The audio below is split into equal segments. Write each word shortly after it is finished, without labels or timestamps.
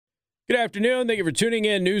Good afternoon. Thank you for tuning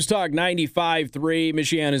in. News Talk 95.3,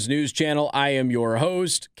 Michiana's news channel. I am your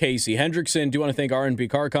host, Casey Hendrickson. Do want to thank R&B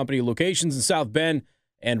Car Company, locations in South Bend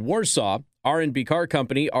and Warsaw. R&B Car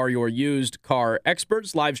Company are your used car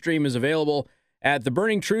experts. Live stream is available at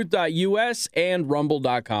theburningtruth.us and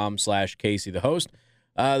rumble.com/Casey the host.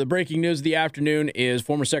 The breaking news of the afternoon is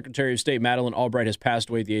former Secretary of State Madeleine Albright has passed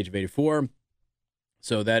away at the age of 84.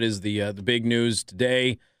 So that is the big news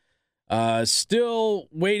today. Still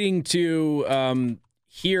waiting to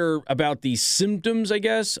hear about the symptoms, I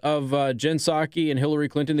guess, of Jen Psaki and Hillary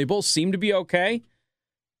Clinton. They both seem to be okay.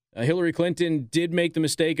 Hillary Clinton did make the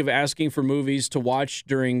mistake of asking for movies to watch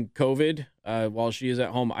during COVID while she is at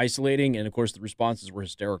home isolating, and of course the responses were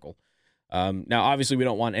hysterical. Now, obviously, we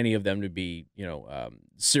don't want any of them to be,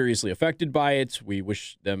 seriously affected by it. We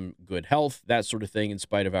wish them good health, that sort of thing, in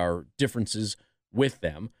spite of our differences with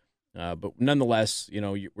them. But nonetheless,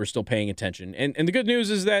 we're still paying attention. And the good news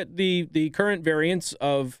is that the current variants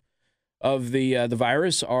of the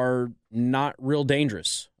virus are not real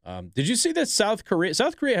dangerous. Did you see that South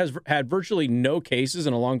Korea has had virtually no cases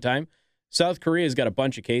in a long time? South Korea has got a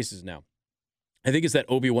bunch of cases now. I think it's that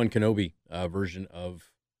Obi-Wan Kenobi version of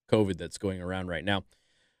COVID that's going around right now.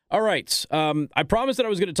 All right. I promised that I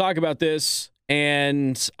was going to talk about this,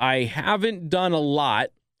 and I haven't done a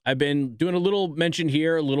lot. I've been doing a little mention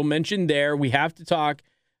here, a little mention there. We have to talk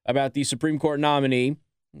about the Supreme Court nominee.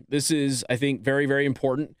 This is, I think, very, very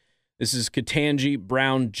important. This is Ketanji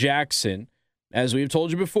Brown Jackson. As we've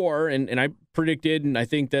told you before, and I predicted, and I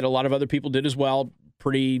think that a lot of other people did as well,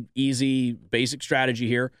 pretty easy, basic strategy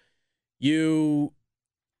here. You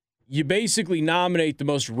basically nominate the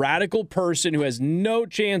most radical person who has no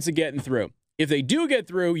chance of getting through. If they do get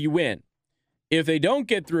through, you win. If they don't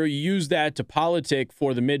get through, you use that to politic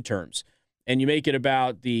for the midterms. And you make it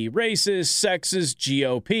about the racist, sexist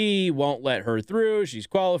GOP, won't let her through, she's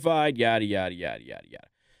qualified, yada, yada, yada, yada, yada.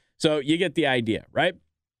 So you get the idea, right?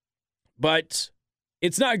 But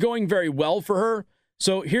it's not going very well for her.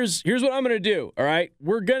 So here's what I'm going to do, all right?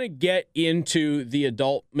 We're going to get into the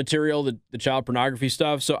adult material, the child pornography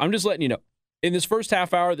stuff. So I'm just letting you know, in this first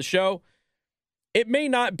half hour of the show, it may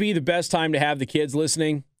not be the best time to have the kids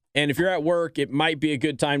listening. And if you're at work, it might be a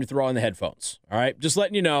good time to throw on the headphones. All right. Just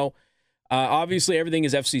letting you know, obviously everything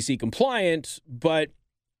is FCC compliant, but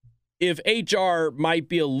if HR might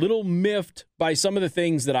be a little miffed by some of the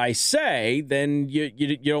things that I say, then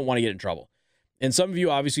you don't want to get in trouble. And some of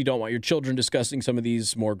you obviously don't want your children discussing some of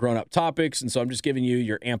these more grown-up topics. And so I'm just giving you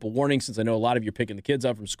your ample warning, since I know a lot of you are picking the kids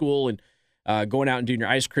up from school and going out and doing your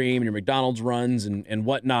ice cream and your McDonald's runs and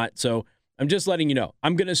whatnot. So I'm just letting you know.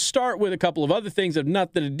 I'm going to start with a couple of other things that have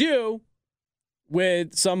nothing to do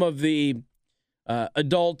with some of the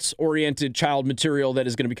adult-oriented child material that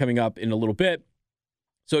is going to be coming up in a little bit.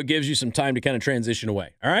 So it gives you some time to kind of transition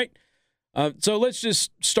away. All right? So let's just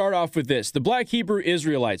start off with this. The Black Hebrew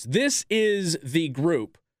Israelites. This is the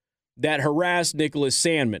group that harassed Nicholas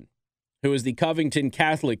Sandmann, who is the Covington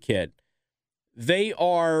Catholic kid. They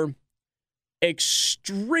are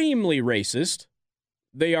extremely racist.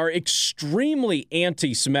 They are extremely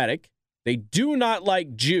anti-Semitic. They do not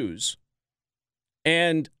like Jews.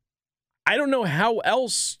 And I don't know how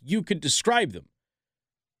else you could describe them.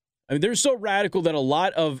 I mean, they're so radical that a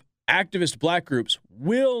lot of activist black groups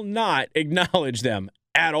will not acknowledge them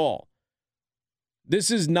at all.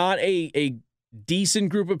 This is not a decent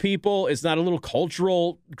group of people. It's not a little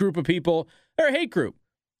cultural group of people. They're a hate group.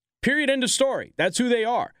 Period. End of story. That's who they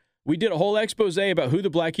are. We did a whole expose about who the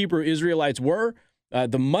Black Hebrew Israelites were.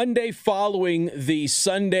 The Monday following the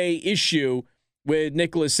Sunday issue with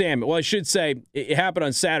Nicholas Sandmann. Well, I should say it happened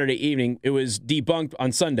on Saturday evening. It was debunked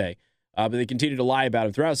on Sunday, but they continued to lie about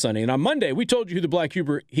him throughout Sunday. And on Monday, we told you who the Black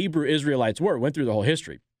Hebrew Israelites were. Went through the whole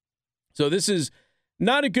history. So this is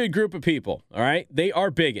not a good group of people, all right? They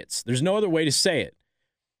are bigots. There's no other way to say it.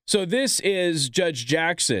 So this is Judge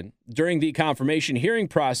Jackson during the confirmation hearing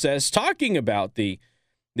process talking about the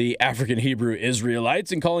African Hebrew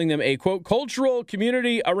Israelites and calling them a, quote, cultural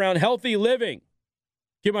community around healthy living.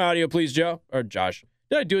 Give my audio, please, Joe. Or Josh.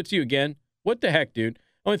 Did I do it to you again? What the heck, dude?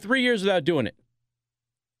 Only 3 years without doing it.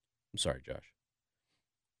 I'm sorry, Josh.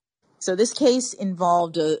 So this case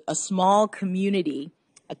involved a small community,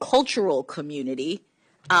 a cultural community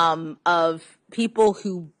of people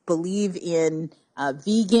who believe in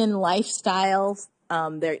vegan lifestyles.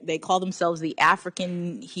 They call themselves the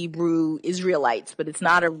African Hebrew Israelites, but it's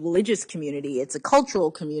not a religious community. It's a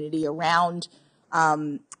cultural community around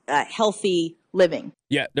healthy living.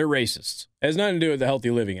 Yeah, they're racists. It has nothing to do with the healthy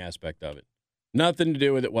living aspect of it. Nothing to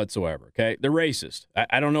do with it whatsoever, okay? They're racist.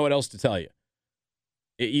 I don't know what else to tell you.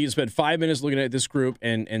 You spend 5 minutes looking at this group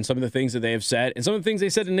and some of the things that they have said and some of the things they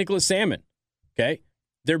said to Nicholas Salmon. Okay?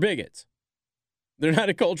 They're bigots. They're not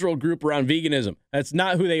a cultural group around veganism. That's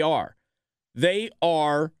not who they are. They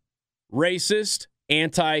are racist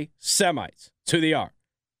anti-Semites. That's who they are.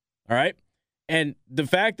 All right? And the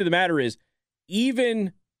fact of the matter is,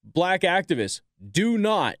 even black activists do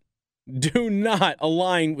not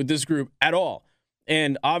align with this group at all.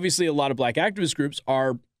 And obviously a lot of black activist groups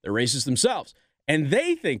they're racist themselves. And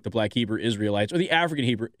they think the black Hebrew Israelites or the African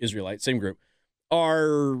Hebrew Israelites, same group,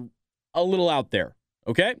 are a little out there.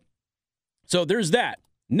 Okay? So there's that.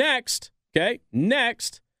 Next,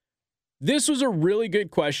 this was a really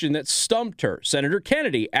good question that stumped her. Senator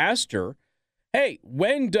Kennedy asked her, hey,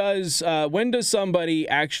 when does somebody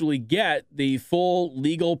actually get the full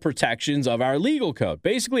legal protections of our legal code?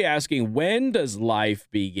 Basically asking, when does life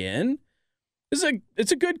begin?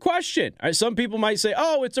 It's a good question. Some people might say,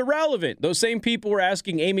 oh, it's irrelevant. Those same people were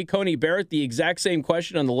asking Amy Coney Barrett the exact same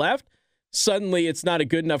question on the left. Suddenly, it's not a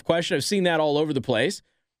good enough question. I've seen that all over the place.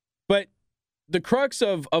 But the crux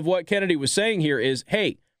of what Kennedy was saying here is,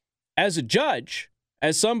 hey, as a judge,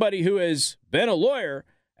 as somebody who has been a lawyer,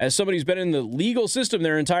 as somebody who's been in the legal system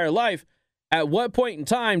their entire life, at what point in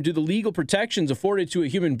time do the legal protections afforded to a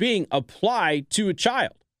human being apply to a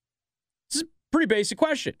child? This is a pretty basic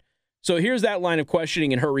question. So here's that line of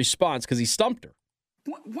questioning and her response, because he stumped her.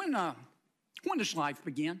 When does life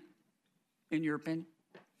begin, in your opinion?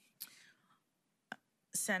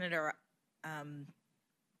 Senator, I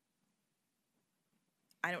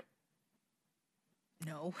don't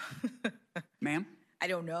know. Ma'am? I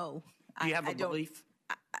don't know. Do you have a belief?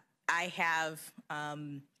 I have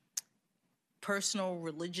personal,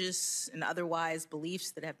 religious, and otherwise beliefs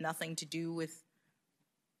that have nothing to do with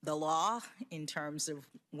the law in terms of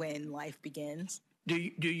when life begins. Do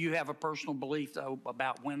you have a personal belief, though,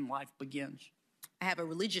 about when life begins? I have a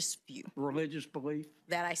religious view. Religious belief?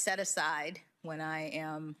 That I set aside when I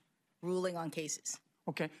am ruling on cases.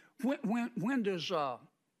 Okay. When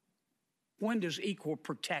does equal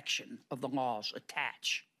protection of the laws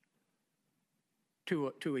attach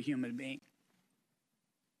to a human being?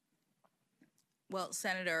 Well,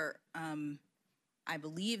 Senator, I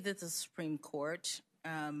believe that the Supreme Court,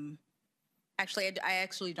 actually, I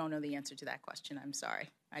actually don't know the answer to that question. I'm sorry.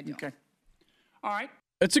 I don't. Okay. All right.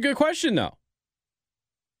 It's a good question, though.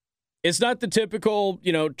 It's not the typical,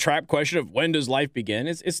 trap question of when does life begin.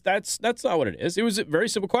 That's not what it is. It was a very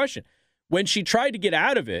simple question. When she tried to get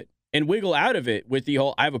out of it and wiggle out of it with the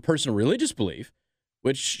whole, I have a personal religious belief,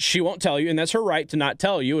 which she won't tell you, and that's her right to not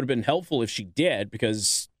tell you. It would have been helpful if she did,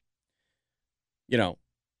 because,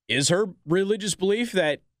 is her religious belief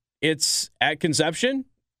that it's at conception,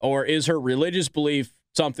 or is her religious belief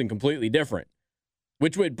something completely different,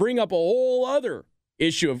 which would bring up a whole other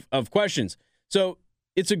issue of questions. So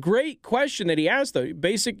it's a great question that he asked, though.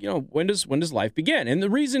 Basic, when does life begin? And the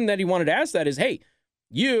reason that he wanted to ask that is, hey,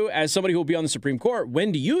 you, as somebody who will be on the Supreme Court,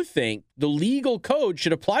 when do you think the legal code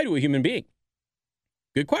should apply to a human being?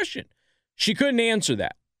 Good question. She couldn't answer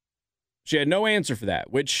that. She had no answer for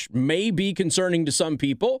that, which may be concerning to some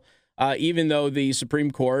people, even though the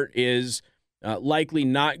Supreme Court is likely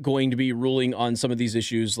not going to be ruling on some of these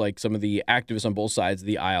issues like some of the activists on both sides of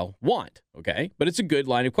the aisle want, okay? But it's a good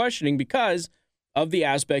line of questioning because of the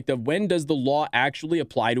aspect of when does the law actually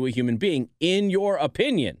apply to a human being, in your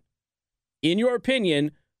opinion? In your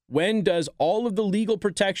opinion, when does all of the legal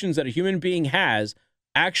protections that a human being has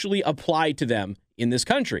actually apply to them in this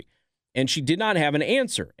country? And she did not have an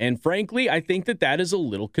answer. And frankly, I think that is a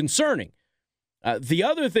little concerning. The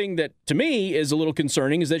other thing that, to me, is a little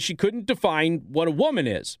concerning is that she couldn't define what a woman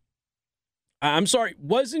is. I'm sorry,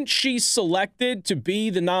 wasn't she selected to be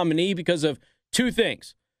the nominee because of two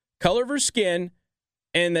things? Color of her skin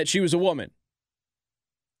and that she was a woman.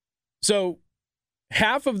 So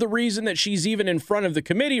half of the reason that she's even in front of the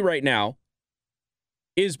committee right now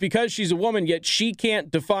is because she's a woman, yet she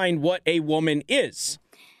can't define what a woman is.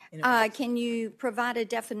 Can you provide a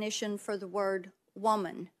definition for the word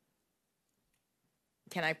woman?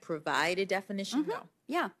 Can I provide a definition? No.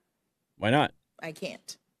 Yeah. Why not? I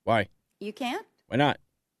can't. Why? You can't? Why not?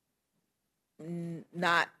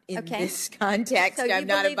 Not in this context. So I'm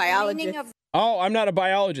not a biologist. I'm not a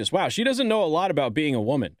biologist. Wow, she doesn't know a lot about being a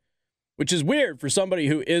woman, which is weird for somebody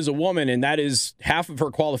who is a woman, and that is half of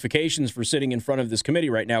her qualifications for sitting in front of this committee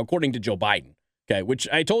right now, according to Joe Biden. Okay, which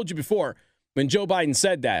I told you before, when Joe Biden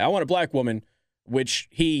said that, I want a black woman, which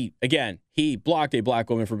he blocked a black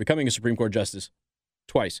woman from becoming a Supreme Court justice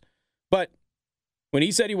twice. But when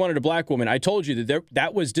he said he wanted a black woman, I told you that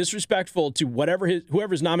that was disrespectful to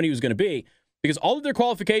whoever's nominee was going to be, because all of their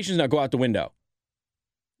qualifications now go out the window.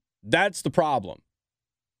 That's the problem.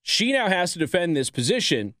 she now has to defend this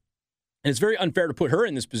position, and it's very unfair to put her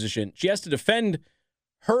in this position. She has to defend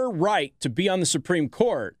her right to be on the Supreme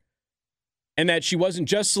Court, and that she wasn't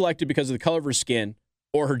just selected because of the color of her skin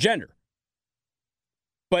or her gender.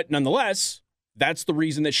 But nonetheless, that's the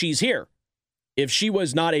reason that she's here. If she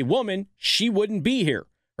was not a woman, she wouldn't be here.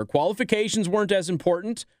 Her qualifications weren't as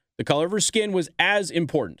important. The color of her skin was as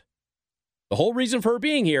important. The whole reason for her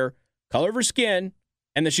being here, color of her skin,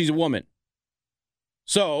 and that she's a woman.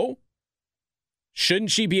 So,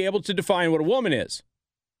 shouldn't she be able to define what a woman is?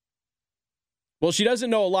 Well, she doesn't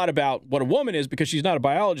know a lot about what a woman is because she's not a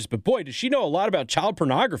biologist, but boy, does she know a lot about child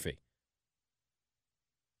pornography.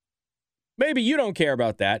 Maybe you don't care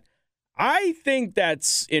about that. I think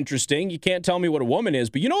that's interesting. You can't tell me what a woman is,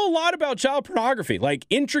 but you know a lot about child pornography, like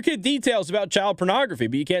intricate details about child pornography,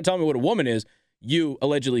 but you can't tell me what a woman is, you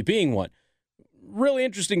allegedly being one. Really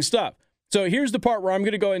interesting stuff. So here's the part where I'm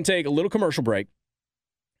going to go ahead and take a little commercial break.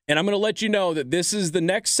 And I'm going to let you know that this is the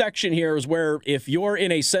next section here is where if you're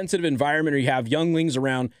in a sensitive environment or you have younglings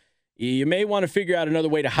around, you may want to figure out another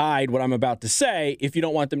way to hide what I'm about to say if you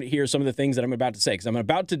don't want them to hear some of the things that I'm about to say, because I'm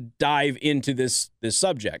about to dive into this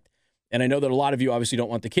subject. And I know that a lot of you obviously don't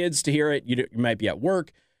want the kids to hear it. You might be at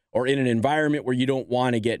work or in an environment where you don't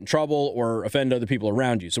want to get in trouble or offend other people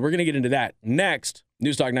around you. So we're going to get into that next.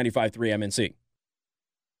 News Talk 95.3 MNC.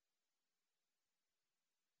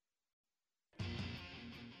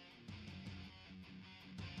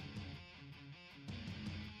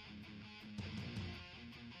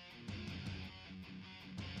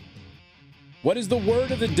 What is the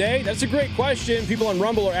word of the day? That's a great question. People on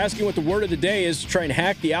Rumble are asking what the word of the day is to try and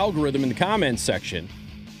hack the algorithm in the comments section.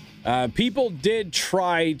 People did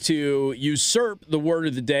try to usurp the word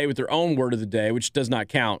of the day with their own word of the day, which does not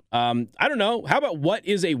count. I don't know. How about what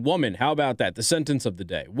is a woman? How about that? The sentence of the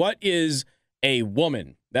day. What is a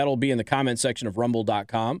woman? That'll be in the comment section of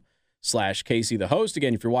rumble.com/Casey the host.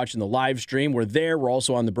 Again, if you're watching the live stream, we're there. We're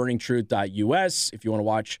also on the burningtruth.us if you want to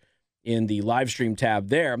watch in the live stream tab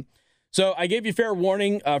there. So I gave you fair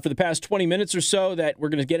warning for the past 20 minutes or so that we're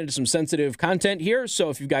going to get into some sensitive content here. So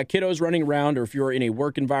if you've got kiddos running around or if you're in a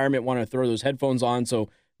work environment, want to throw those headphones on so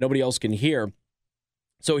nobody else can hear.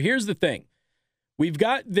 So here's the thing. We've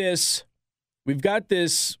got this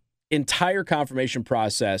entire confirmation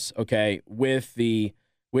process, okay, with the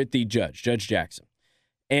Judge Jackson.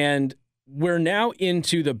 And we're now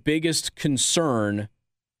into the biggest concern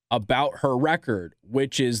about her record,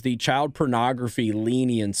 which is the child pornography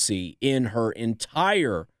leniency in her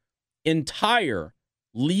entire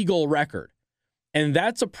legal record. And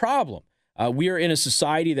that's a problem. We are in a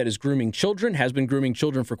society that is grooming children, has been grooming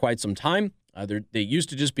children for quite some time. They used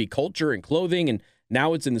to just be culture and clothing, and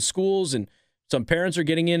now it's in the schools, and some parents are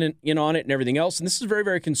getting in on it and everything else. And this is very,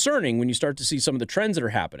 very concerning when you start to see some of the trends that are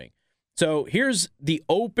happening. So here's the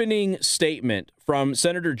opening statement from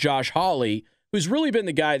Senator Josh Hawley, who's really been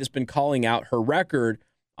the guy that's been calling out her record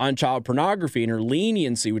on child pornography and her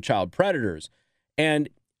leniency with child predators. And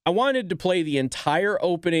I wanted to play the entire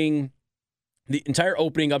opening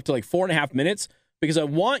up to like 4.5 minutes, because I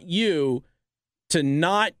want you to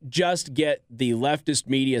not just get the leftist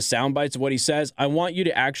media sound bites of what he says. I want you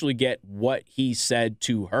to actually get what he said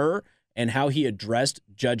to her and how he addressed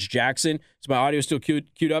Judge Jackson. Is my audio still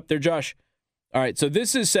queued up there, Josh? All right, so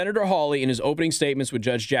this is Senator Hawley in his opening statements with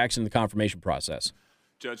Judge Jackson in the confirmation process.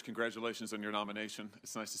 Judge, congratulations on your nomination.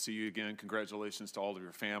 It's nice to see you again. Congratulations to all of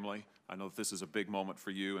your family. I know that this is a big moment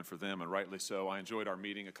for you and for them, and rightly so. I enjoyed our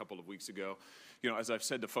meeting a couple of weeks ago. You know, as I've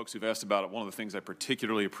said to folks who've asked about it, one of the things I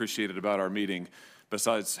particularly appreciated about our meeting,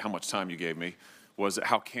 besides how much time you gave me, was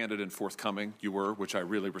how candid and forthcoming you were, which I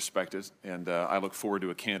really respected. And I look forward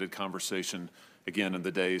to a candid conversation again in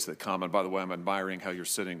the days that come. And by the way, I'm admiring how you're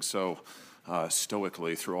sitting so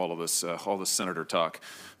stoically through all this senator talk.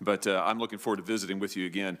 But I'm looking forward to visiting with you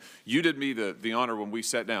again. You did me the honor when we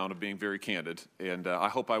sat down of being very candid, and I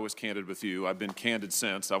hope I was candid with you. I've been candid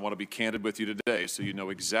since. I want to be candid with you today so you know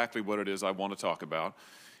exactly what it is I want to talk about,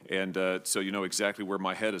 and so you know exactly where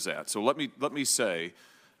my head is at. So let me say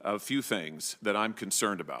a few things that I'm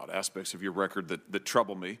concerned about, aspects of your record that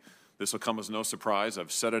trouble me. This will come as no surprise.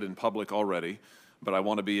 I've said it in public already. But I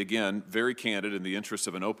want to be, again, very candid in the interest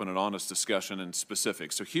of an open and honest discussion and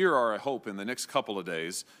specifics. So here are, I hope, in the next couple of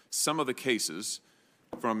days, some of the cases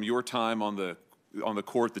from your time on the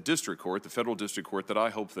court, the district court, the federal district court, that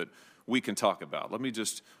I hope that we can talk about. Let me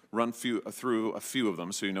just run through a few of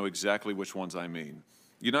them so you know exactly which ones I mean.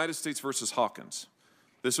 United States versus Hawkins.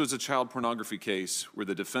 This was a child pornography case where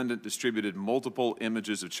the defendant distributed multiple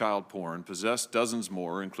images of child porn, possessed dozens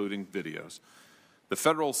more, including videos. The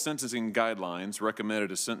federal sentencing guidelines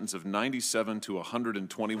recommended a sentence of 97 to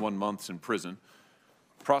 121 months in prison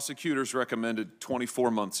Prosecutors recommended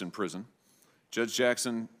 24 months in prison. Judge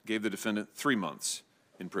Jackson gave the defendant 3 months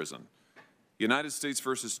in prison. United States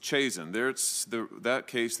versus Chazen, that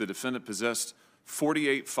case, the defendant possessed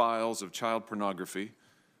 48 files of child pornography.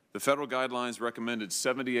 The federal guidelines recommended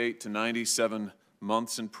 78 to 97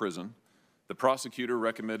 months in prison. The prosecutor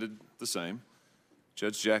recommended the same.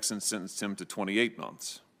 Judge Jackson sentenced him to 28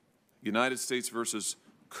 months. United States versus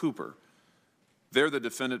Cooper. There, the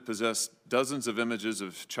defendant possessed dozens of images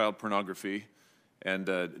of child pornography and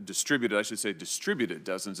distributed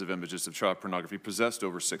dozens of images of child pornography, possessed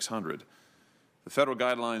over 600. The federal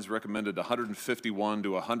guidelines recommended 151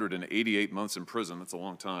 to 188 months in prison. That's a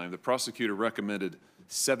long time. The prosecutor recommended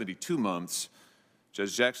 72 months.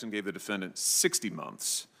 Judge Jackson gave the defendant 60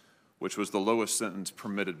 months, which was the lowest sentence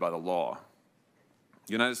permitted by the law.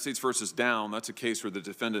 United States versus Down, that's a case where the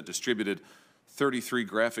defendant distributed 33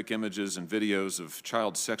 graphic images and videos of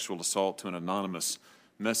child sexual assault to an anonymous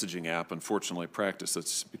messaging app, unfortunately a practice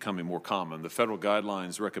that's becoming more common. The federal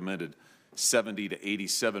guidelines recommended 70 to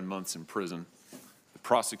 87 months in prison. The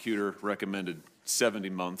prosecutor recommended 70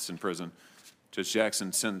 months in prison. Judge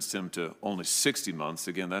Jackson sentenced him to only 60 months.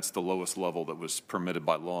 Again, that's the lowest level that was permitted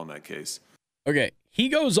by law in that case. Okay, he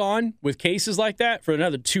goes on with cases like that for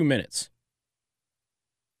another 2 minutes.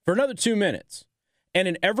 And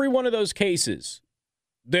in every one of those cases,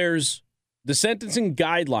 there's the sentencing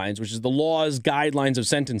guidelines, which is the law's guidelines of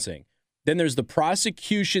sentencing. Then there's the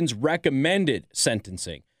prosecution's recommended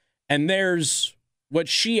sentencing. And there's what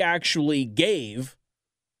she actually gave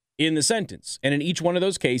in the sentence. And in each one of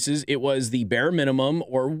those cases, it was the bare minimum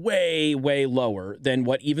or way, way lower than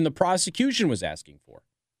what even the prosecution was asking for.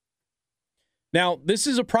 Now, this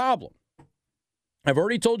is a problem. I've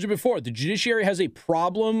already told you before, the judiciary has a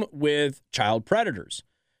problem with child predators,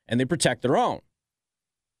 and they protect their own.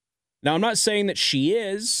 Now, I'm not saying that she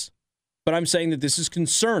is, but I'm saying that this is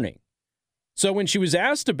concerning. So when she was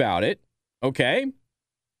asked about it, okay,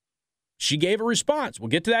 she gave a response. We'll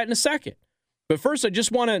get to that in a second. But first, I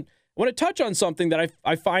just want to touch on something that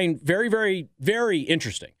I find very, very, very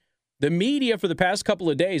interesting. The media for the past couple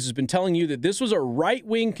of days has been telling you that this was a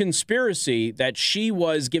right-wing conspiracy, that she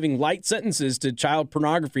was giving light sentences to child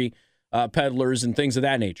pornography peddlers and things of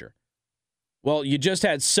that nature. Well, you just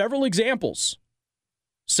had several examples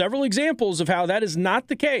of how that is not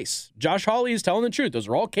the case. Josh Hawley is telling the truth. Those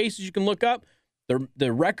are all cases you can look up.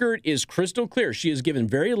 The record is crystal clear. She has given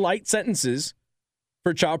very light sentences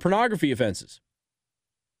for child pornography offenses.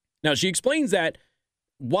 Now, she explains that,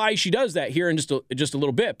 why she does that here in just a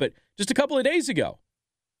little bit. But just a couple of days ago,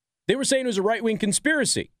 they were saying it was a right-wing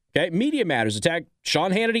conspiracy. Okay, Media Matters attacked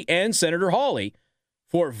Sean Hannity and Senator Hawley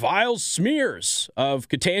for vile smears of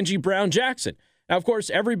Ketanji Brown Jackson. Now, of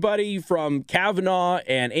course, everybody from Kavanaugh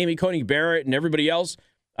and Amy Coney Barrett and everybody else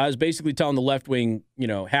is basically telling the left-wing,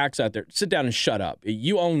 hacks out there, sit down and shut up.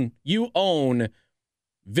 You own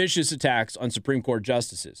vicious attacks on Supreme Court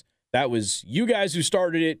justices. That was you guys who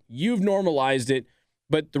started it. You've normalized it.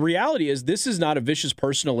 But the reality is, this is not a vicious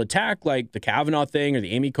personal attack like the Kavanaugh thing or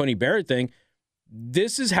the Amy Coney Barrett thing.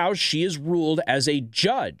 This is how she is ruled as a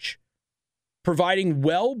judge, providing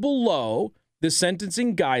well below the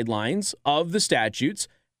sentencing guidelines of the statutes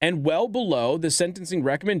and well below the sentencing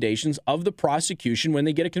recommendations of the prosecution when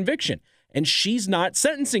they get a conviction. And she's not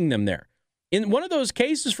sentencing them there. In one of those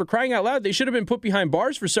cases, for crying out loud, they should have been put behind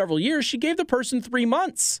bars for several years. She gave the person 3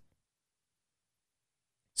 months.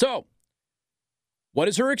 So, what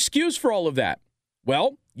is her excuse for all of that?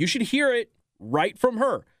 Well, you should hear it right from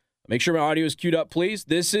her. Make sure my audio is queued up, please.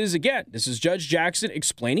 This is Judge Jackson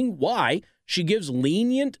explaining why she gives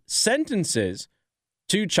lenient sentences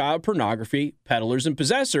to child pornography peddlers and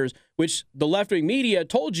possessors, which the left-wing media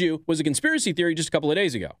told you was a conspiracy theory just a couple of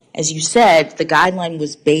days ago. As you said, the guideline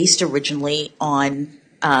was based originally on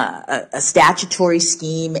a statutory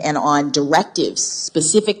scheme and on directives,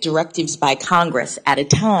 specific directives by Congress at a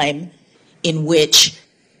time in which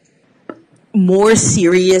more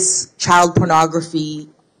serious child pornography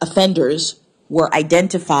offenders were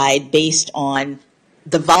identified based on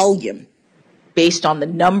the volume, based on the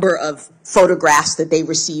number of photographs that they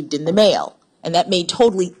received in the mail. And that made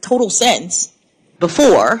total sense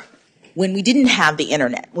before, when we didn't have the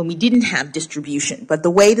internet, when we didn't have distribution. But the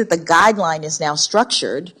way that the guideline is now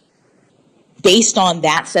structured, based on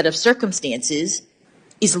that set of circumstances,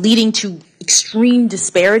 is leading to extreme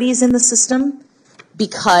disparities in the system,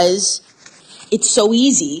 because it's so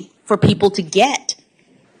easy for people to get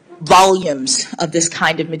volumes of this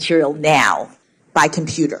kind of material now by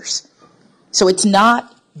computers. So it's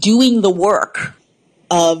not doing the work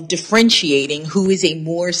of differentiating who is a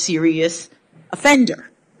more serious offender.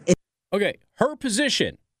 Okay, her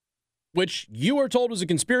position which you were told was a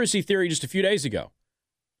conspiracy theory just a few days ago.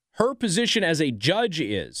 Her position as a judge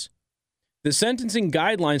is the sentencing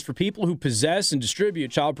guidelines for people who possess and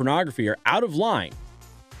distribute child pornography are out of line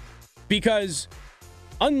because,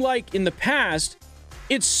 unlike in the past,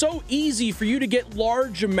 it's so easy for you to get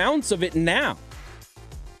large amounts of it now.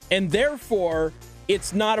 And therefore,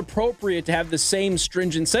 it's not appropriate to have the same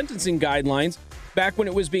stringent sentencing guidelines back when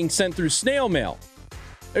it was being sent through snail mail.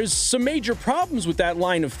 There's some major problems with that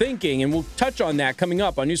line of thinking, and we'll touch on that coming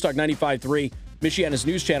up on Newstalk 95.3, Michiana's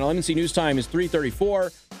news channel. MNC News Time is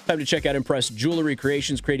 3:34. Time to check out Impress Jewelry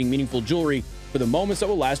Creations, creating meaningful jewelry for the moments that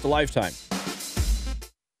will last a lifetime.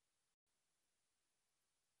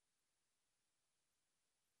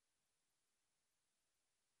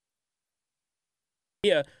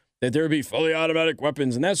 Yeah, that there would be fully automatic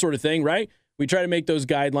weapons and that sort of thing, right? We try to make those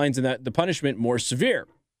guidelines and that the punishment more severe.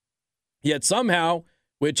 Yet somehow,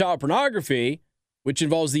 with child pornography, which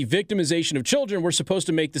involves the victimization of children, we're supposed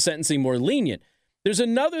to make the sentencing more lenient. There's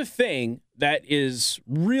another thing that is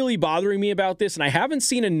really bothering me about this, and I haven't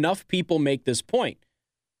seen enough people make this point.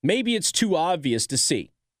 Maybe it's too obvious to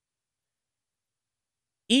see.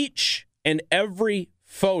 Each and every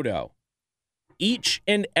photo, each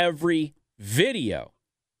and every video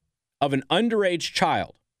of an underage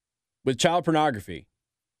child with child pornography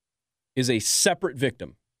is a separate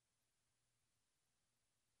victim.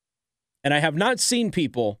 And I have not seen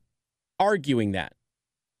people arguing that.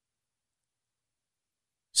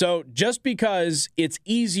 So just because it's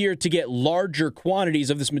easier to get larger quantities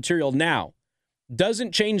of this material now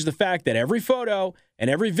doesn't change the fact that every photo and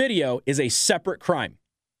every video is a separate crime.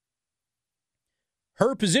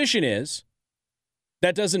 Her position is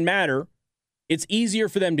that doesn't matter. It's easier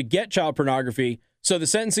for them to get child pornography, so the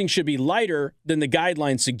sentencing should be lighter than the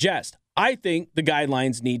guidelines suggest. I think the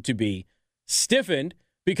guidelines need to be stiffened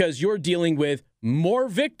because you're dealing with more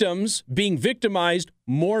victims being victimized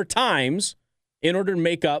more times in order to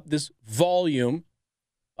make up this volume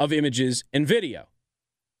of images and video,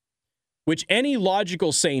 which any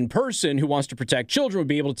logical, sane person who wants to protect children would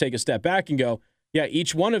be able to take a step back and go, yeah,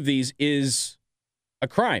 each one of these is a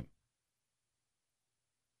crime.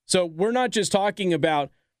 So we're not just talking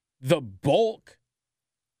about the bulk.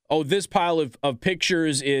 Oh, this pile of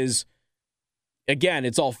pictures is, again,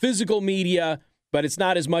 it's all physical media, but it's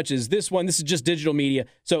not as much as this one. This is just digital media.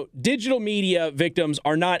 So digital media victims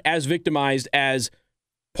are not as victimized as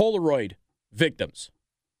Polaroid victims.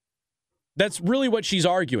 That's really what she's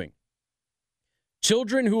arguing.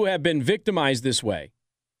 Children who have been victimized this way,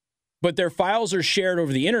 but their files are shared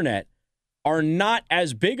over the internet, are not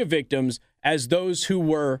as big of victims as those who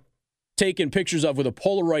were taken pictures of with a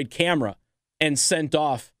Polaroid camera and sent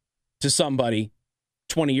off to somebody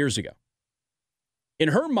 20 years ago. In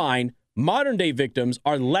her mind, modern-day victims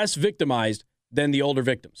are less victimized than the older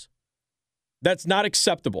victims. That's not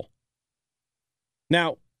acceptable.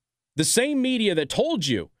 Now, the same media that told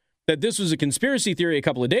you that this was a conspiracy theory a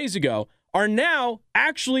couple of days ago are now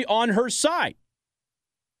actually on her side.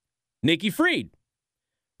 Nikki Fried.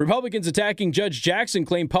 Republicans attacking Judge Jackson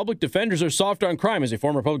claim public defenders are soft on crime. As a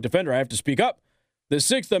former public defender, I have to speak up. The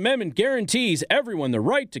Sixth Amendment guarantees everyone the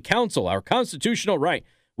right to counsel, our constitutional right.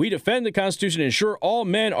 We defend the Constitution and ensure all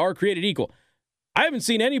men are created equal. I haven't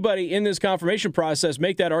seen anybody in this confirmation process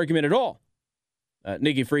make that argument at all.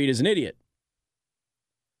 Nikki Fried is an idiot.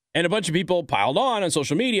 And a bunch of people piled on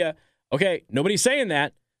social media. Okay, nobody's saying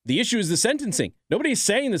that. The issue is the sentencing. Nobody's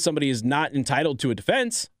saying that somebody is not entitled to a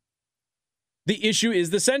defense. The issue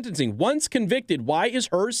is the sentencing. Once convicted, why is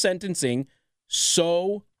her sentencing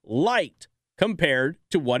so light compared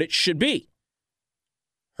to what it should be?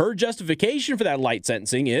 Her justification for that light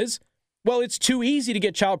sentencing is, well, it's too easy to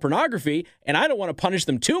get child pornography, and I don't want to punish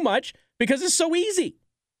them too much because it's so easy.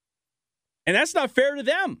 And that's not fair to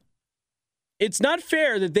them. It's not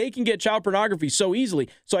fair that they can get child pornography so easily,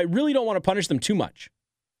 so I really don't want to punish them too much.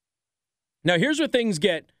 Now, here's where things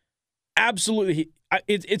get absolutely,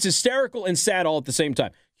 it's hysterical and sad all at the same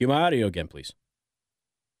time. Cue my audio again, please.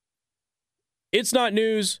 It's not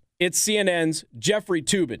news. It's CNN's Jeffrey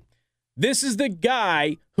Toobin. This is the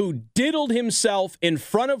guy who diddled himself in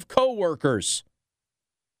front of coworkers.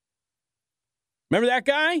 Remember that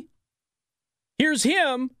guy? Here's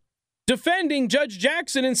him defending Judge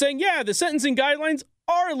Jackson and saying, yeah, the sentencing guidelines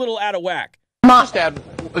are a little out of whack. Can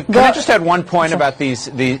I just add one point about these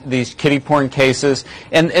kiddie porn cases?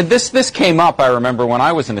 And this came up, I remember, when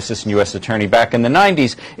I was an assistant U.S. attorney back in the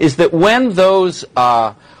 90s, is that when those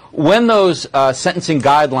sentencing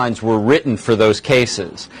guidelines were written for those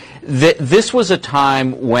cases, this was a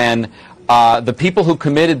time when the people who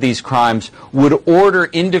committed these crimes would order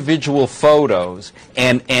individual photos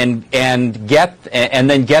and then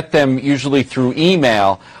get them usually through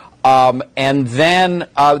email, and then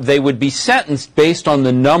they would be sentenced based on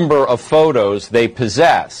the number of photos they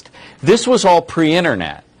possessed. This was all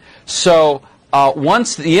pre-internet. So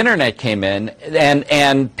once the internet came in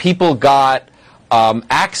and people got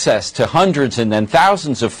access to hundreds and then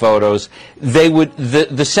thousands of photos,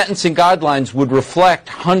 the sentencing guidelines would reflect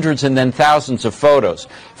hundreds and then thousands of photos.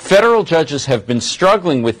 Federal judges have been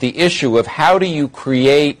struggling with the issue of how do you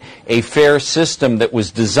create a fair system that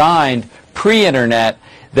was designed pre-internet,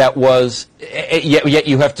 that was, yet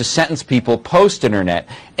you have to sentence people post-internet.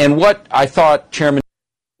 And what I thought, Chairman...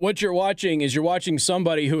 What you're watching is you're watching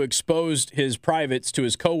somebody who exposed his privates to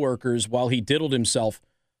his coworkers while he diddled himself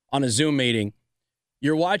on a Zoom meeting.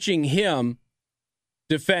 You're watching him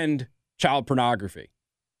defend child pornography.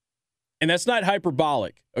 And that's not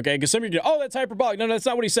hyperbolic, okay? Because some of you go, oh, that's hyperbolic. No, that's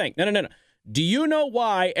not what he's saying. No. Do you know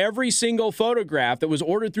why every single photograph that was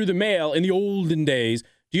ordered through the mail in the olden days,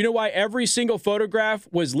 do you know why every single photograph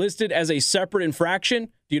was listed as a separate infraction?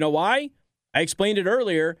 Do you know why? I explained it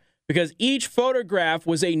earlier. Because each photograph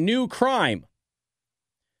was a new crime.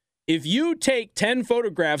 If you take 10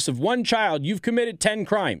 photographs of one child, you've committed 10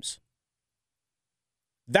 crimes.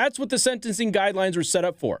 That's what the sentencing guidelines were set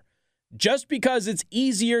up for. Just because it's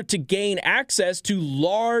easier to gain access to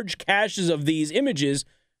large caches of these images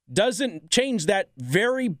doesn't change that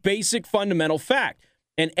very basic fundamental fact.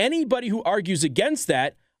 And anybody who argues against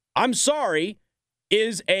that, I'm sorry,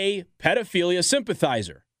 is a pedophilia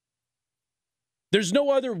sympathizer. There's no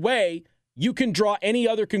other way you can draw any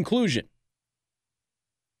other conclusion.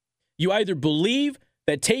 You either believe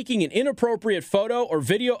that taking an inappropriate photo or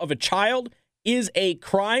video of a child is a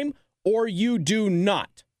crime, or you do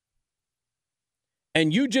not.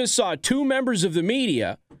 And you just saw two members of the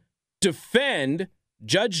media defend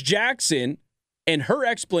Judge Jackson and her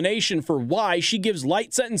explanation for why she gives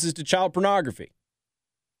light sentences to child pornography.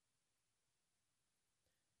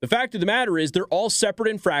 The fact of the matter is they're all separate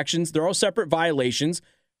infractions, they're all separate violations,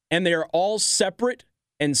 and they are all separate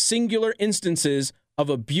and singular instances of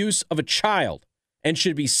abuse of a child and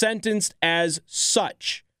should be sentenced as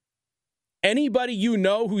such. Anybody you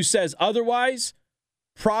know who says otherwise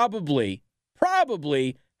probably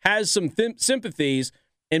has some sympathies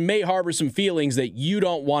and may harbor some feelings that you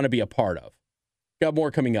don't want to be a part of. Got more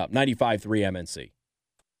coming up. 95.3 MNC.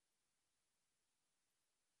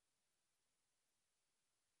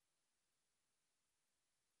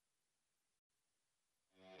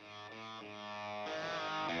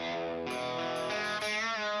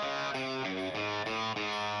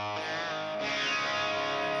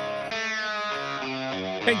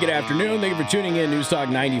 Hey, good afternoon. Thank you for tuning in. News Talk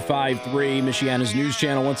 95.3, Michiana's news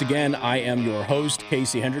channel. Once again, I am your host,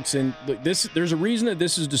 Casey Hendrickson. Look, there's a reason that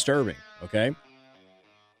this is disturbing, okay?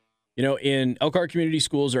 You know, in Elkhart Community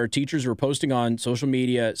Schools, there are teachers who are posting on social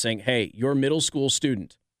media saying, hey, your middle school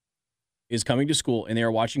student is coming to school and they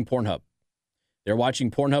are watching Pornhub. They're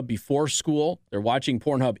watching Pornhub before school. They're watching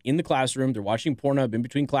Pornhub in the classroom. They're watching Pornhub in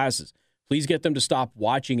between classes. Please get them to stop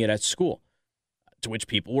watching it at school. To which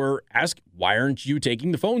people were asked, why aren't you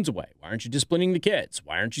taking the phones away? Why aren't you disciplining the kids?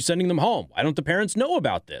 Why aren't you sending them home? Why don't the parents know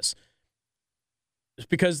about this? It's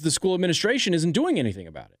because the school administration isn't doing anything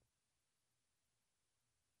about it.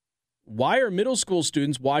 Why are middle school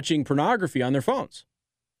students watching pornography on their phones?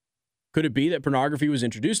 Could it be that pornography was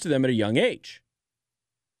introduced to them at a young age?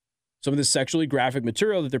 Some of the sexually graphic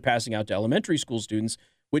material that they're passing out to elementary school students,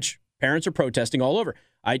 which parents are protesting all over.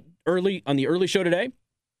 On the early show today,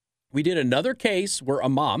 we did another case where a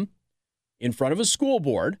mom in front of a school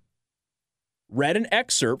board read an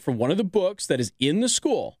excerpt from one of the books that is in the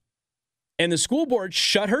school, and the school board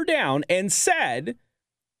shut her down and said,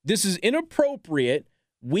 this is inappropriate.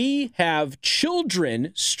 We have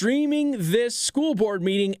children streaming this school board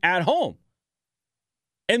meeting at home.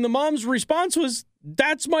 And the mom's response was,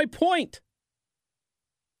 that's my point.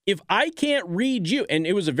 If I can't read you, and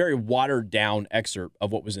it was a very watered down excerpt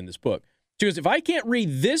of what was in this book. She goes, if I can't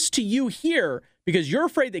read this to you here because you're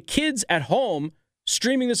afraid that kids at home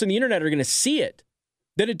streaming this on the internet are going to see it,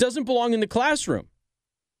 then it doesn't belong in the classroom.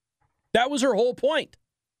 That was her whole point.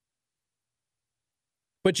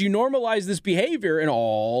 But you normalize this behavior and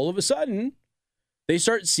all of a sudden they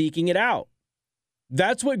start seeking it out.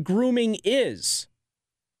 That's what grooming is.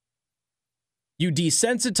 You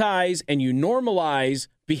desensitize and you normalize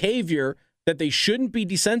behavior that they shouldn't be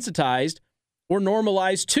desensitized or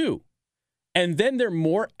normalized to. And then they're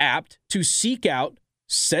more apt to seek out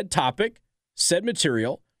said topic, said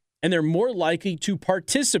material, and they're more likely to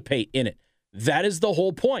participate in it. That is the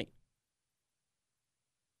whole point.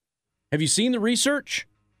 Have you seen the research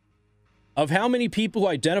of how many people who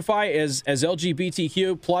identify as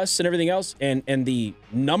LGBTQ plus and everything else, and the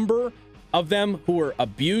number of them who were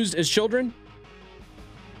abused as children?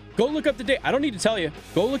 Go look up the data. I don't need to tell you.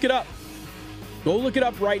 Go look it up. Go look it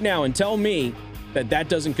up right now and tell me that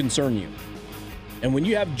doesn't concern you. And when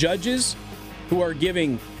you have judges who are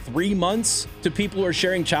giving 3 months to people who are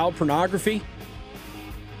sharing child pornography,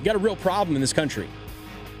 you got a real problem in this country.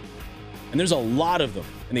 And there's a lot of them,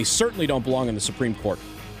 and they certainly don't belong in the Supreme Court.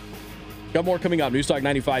 Got more coming up. News Talk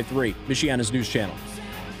 95.3, Michiana's news channel.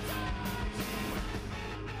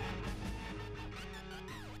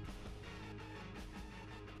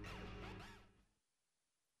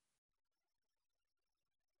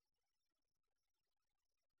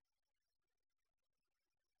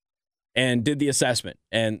 And did the assessment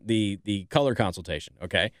and the color consultation,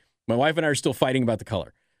 okay? My wife and I are still fighting about the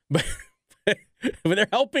color, but they're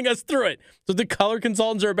helping us through it. So the color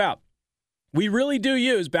consultants are about. We really do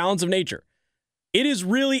use Balance of Nature. It is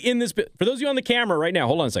really in this. For those of you on the camera right now,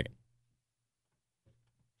 hold on a second.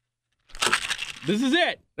 This is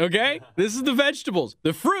it, okay? This is the vegetables.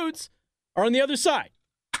 The fruits are on the other side.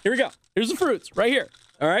 Here we go. Here's the fruits right here,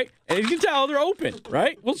 all right? And you can tell they're open,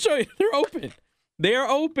 right? We'll show you. They're open. They are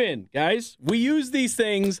open, guys. We use these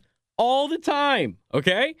things all the time,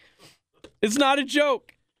 okay? It's not a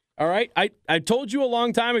joke, all right? I told you a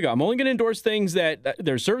long time ago, I'm only going to endorse things that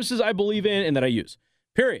there are services I believe in and that I use,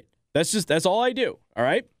 period. That's all I do, all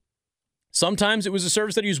right? Sometimes it was a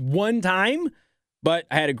service that I used one time, but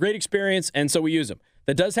I had a great experience, and so we use them.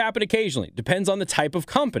 That does happen occasionally. Depends on the type of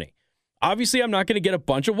company. Obviously, I'm not going to get a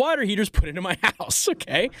bunch of water heaters put into my house,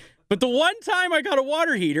 okay? But the one time I got a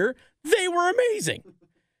water heater, they were amazing.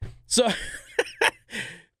 So,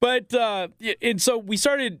 and so we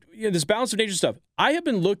started this Balance of Nature stuff. I have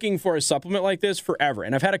been looking for a supplement like this forever,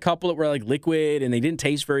 and I've had a couple that were like liquid, and they didn't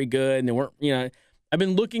taste very good, and they weren't, I've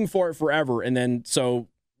been looking for it forever, and then so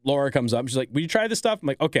Laura comes up, and she's like, will you try this stuff? I'm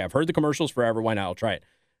like, okay, I've heard the commercials forever. Why not? I'll try it.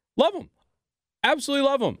 Love them. Absolutely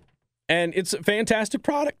love them. And it's a fantastic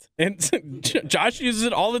product. And Josh uses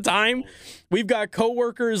it all the time. We've got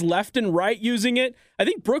coworkers left and right using it. I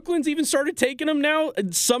think Brooklyn's even started taking them now,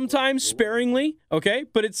 sometimes sparingly, okay?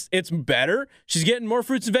 But it's better. She's getting more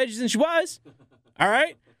fruits and veggies than she was, all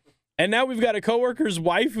right? And now we've got a coworker's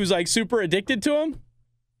wife who's like super addicted to them.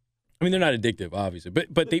 I mean, they're not addictive, obviously,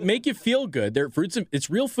 but they make you feel good. They're fruits. It's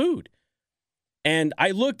real food. And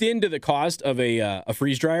I looked into the cost of a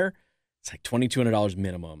freeze dryer. It's like $2,200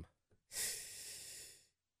 minimum.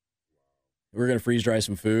 We're going to freeze dry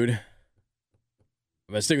some food. I'm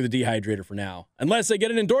going to stick with the dehydrator for now. Unless I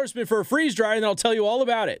get an endorsement for a freeze dryer, then I'll tell you all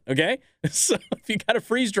about it, okay? So if you got a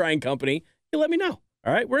freeze drying company, you let me know,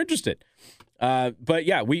 all right? We're interested. But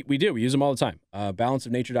yeah, we do. We use them all the time.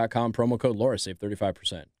 Balanceofnature.com, promo code Laura, save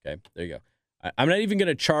 35%, okay? There you go. I'm not even going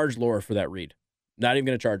to charge Laura for that read. Not even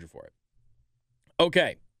going to charge her for it.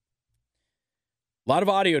 Okay. A lot of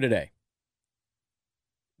audio today.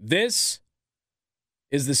 This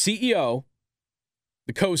is the CEO,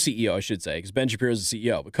 the co-CEO, I should say, because Ben Shapiro is the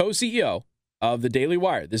CEO, but co-CEO of the Daily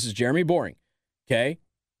Wire. This is Jeremy Boring, okay?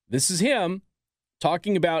 This is him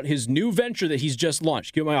talking about his new venture that he's just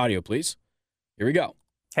launched. Cue my audio, please. Here we go.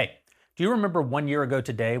 Hey, do you remember 1 year ago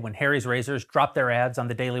today when Harry's Razors dropped their ads on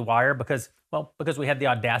the Daily Wire because we had the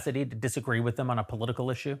audacity to disagree with them on a political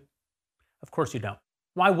issue? Of course you don't.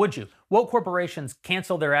 Why would you? Woke corporations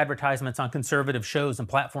cancel their advertisements on conservative shows and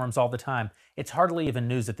platforms all the time. It's hardly even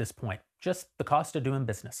news at this point, just the cost of doing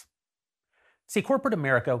business. See, corporate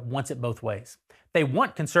America wants it both ways. They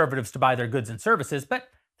want conservatives to buy their goods and services, but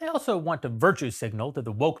they also want to virtue signal to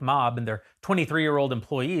the woke mob and their 23-year-old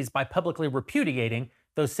employees by publicly repudiating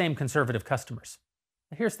those same conservative customers.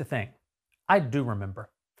 But here's the thing. I do remember.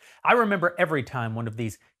 I remember every time one of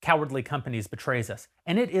these cowardly companies betrays us,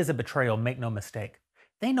 and it is a betrayal, make no mistake.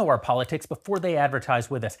 They know our politics before they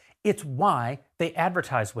advertise with us. It's why they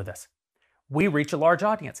advertise with us. We reach a large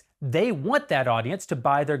audience. They want that audience to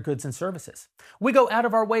buy their goods and services. We go out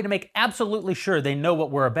of our way to make absolutely sure they know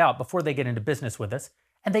what we're about before they get into business with us.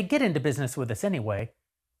 And they get into business with us anyway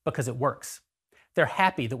because it works. They're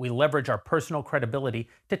happy that we leverage our personal credibility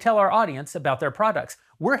to tell our audience about their products.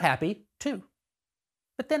 We're happy too.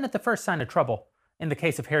 But then at the first sign of trouble, in the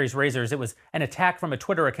case of Harry's Razors, it was an attack from a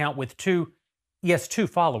Twitter account with two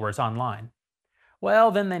followers online. Well,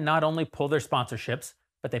 then they not only pull their sponsorships,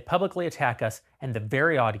 but they publicly attack us and the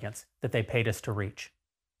very audience that they paid us to reach.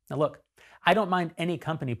 Now look, I don't mind any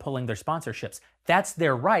company pulling their sponsorships. That's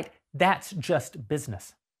their right. That's just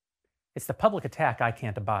business. It's the public attack I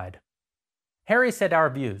can't abide. Harry said our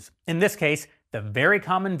views, in this case, the very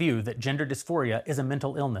common view that gender dysphoria is a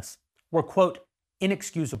mental illness, were, quote,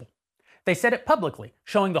 inexcusable. They said it publicly,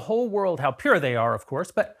 showing the whole world how pure they are, of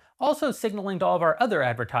course, but also signaling to all of our other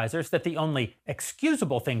advertisers that the only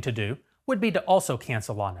excusable thing to do would be to also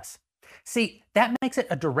cancel on us. See, that makes it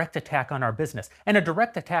a direct attack on our business and a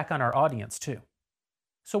direct attack on our audience, too.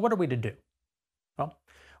 So what are we to do? Well,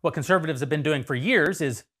 what conservatives have been doing for years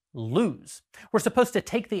is lose. We're supposed to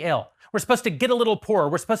take the L. We're supposed to get a little poorer.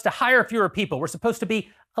 We're supposed to hire fewer people. We're supposed to be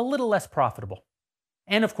a little less profitable.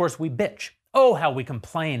 And of course, we bitch. Oh, how we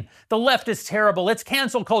complain. The left is terrible. It's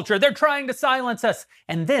cancel culture. They're trying to silence us.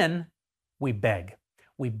 And then we beg.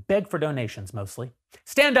 We beg for donations mostly.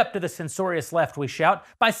 Stand up to the censorious left, we shout,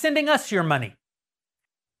 by sending us your money.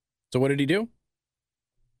 So what did he do?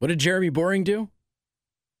 What did Jeremy Boring do?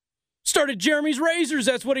 Started Jeremy's Razors.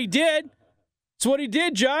 That's what he did. That's what he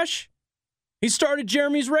did, Josh. He started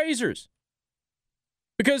Jeremy's Razors.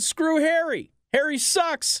 Because screw Harry. Harry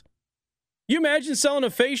sucks. You imagine selling a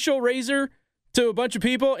facial razor to a bunch of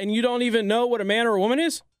people and you don't even know what a man or a woman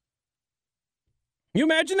is? You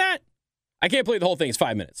imagine that? I can't play the whole thing. It's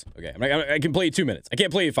 5 minutes. Okay, I can play it 2 minutes. I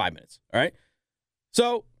can't play it 5 minutes. All right?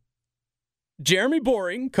 So, Jeremy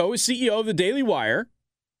Boring, co-CEO of the Daily Wire,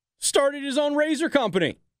 started his own razor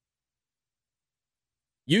company.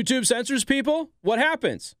 YouTube censors people. What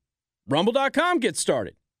happens? Rumble.com gets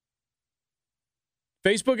started.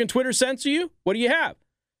 Facebook and Twitter censor you. What do you have?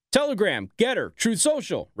 Telegram, Getter, Truth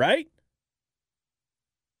Social, right?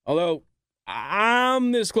 Although,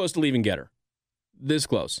 I'm this close to leaving Getter. This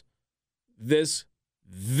close. This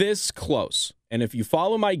close. And if you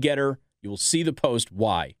follow my Getter, you will see the post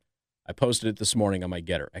why. I posted it this morning on my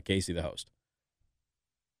Getter at Casey the Host.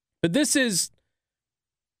 But this is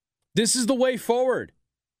the way forward.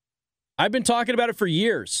 I've been talking about it for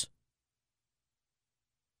years.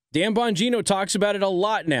 Dan Bongino talks about it a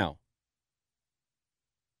lot now.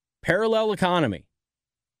 Parallel economy.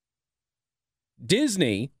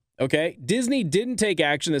 Disney didn't take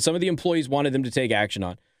action that some of the employees wanted them to take action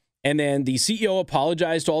on. And then the CEO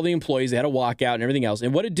apologized to all the employees. They had a walkout and everything else.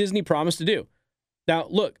 And what did Disney promise to do? Now,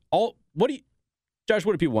 look, Josh,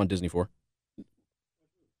 what do people want Disney for?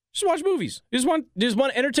 Just watch movies. They just want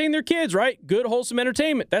to entertain their kids, right? Good, wholesome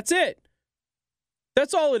entertainment. That's it.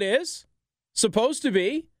 That's all it is. Supposed to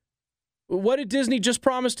be. What did Disney just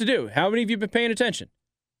promise to do? How many of you have been paying attention?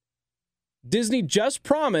 Disney just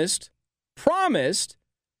promised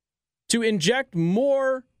to inject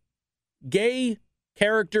more gay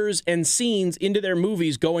characters and scenes into their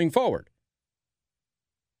movies going forward.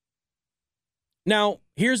 Now,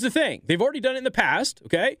 here's the thing. They've already done it in the past,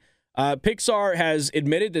 okay? Pixar has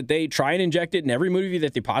admitted that they try and inject it in every movie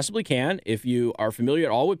that they possibly can. If you are familiar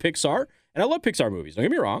at all with Pixar, and I love Pixar movies, don't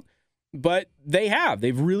get me wrong, but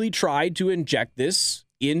they've really tried to inject this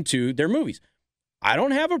into their movies. I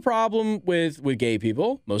don't have a problem with gay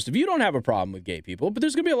people. Most of you don't have a problem with gay people, but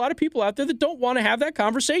there's going to be a lot of people out there that don't want to have that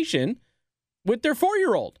conversation with their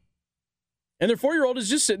 4-year-old. And their 4-year-old is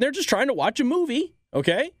just sitting there just trying to watch a movie,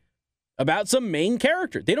 okay, about some main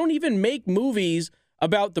character. They don't even make movies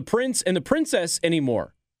about the prince and the princess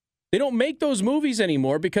anymore. They don't make those movies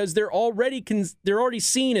anymore because they're already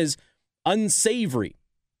seen as unsavory.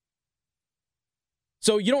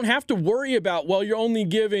 So you don't have to worry about, well, you're only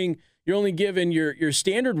giving your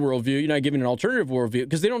standard worldview. You're not giving an alternative worldview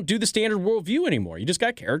because they don't do the standard worldview anymore. You just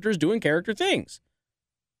got characters doing character things.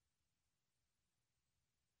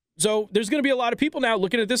 So there's going to be a lot of people now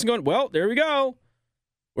looking at this and going, well, there we go.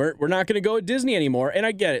 We're not going to go at Disney anymore. And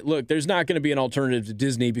I get it. Look, there's not going to be an alternative to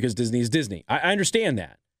Disney because Disney is Disney. I understand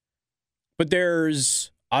that. But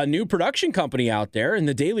there's a new production company out there, and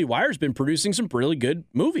the Daily Wire's been producing some really good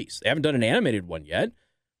movies. They haven't done an animated one yet.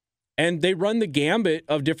 And they run the gambit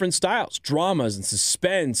of different styles, dramas and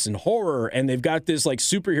suspense and horror. And they've got this like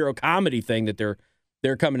superhero comedy thing that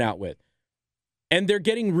they're coming out with. And they're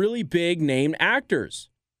getting really big name actors,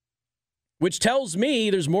 which tells me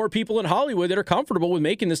there's more people in Hollywood that are comfortable with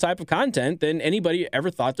making this type of content than anybody ever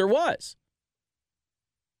thought there was.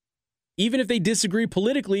 Even if they disagree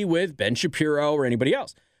politically with Ben Shapiro or anybody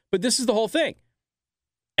else. But this is the whole thing.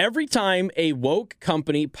 Every time a woke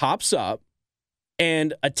company pops up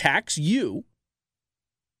and attacks you,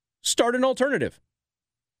 start an alternative.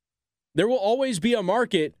 There will always be a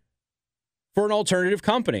market for an alternative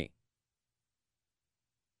company.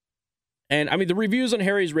 And I mean, the reviews on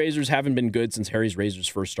Harry's Razors haven't been good since Harry's Razors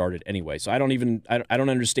first started anyway. So I don't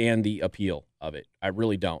understand the appeal of it. I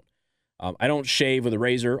really don't. I don't shave with a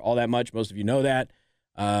razor all that much. Most of you know that.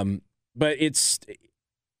 But it's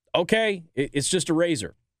okay. It's just a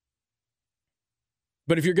razor.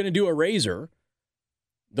 But if you're going to do a razor,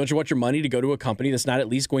 don't you want your money to go to a company that's not at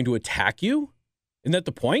least going to attack you? Isn't that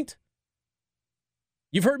the point?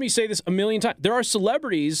 You've heard me say this a million times. There are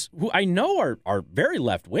celebrities who I know are very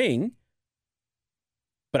left-wing,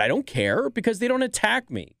 but I don't care because they don't attack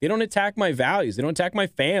me. They don't attack my values. They don't attack my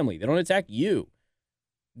family. They don't attack you.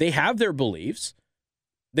 They have their beliefs.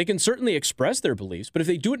 They can certainly express their beliefs, but if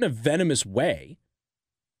they do it in a venomous way,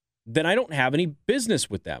 then I don't have any business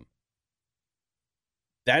with them.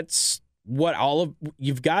 That's what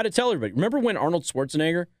you've got to tell everybody. Remember when Arnold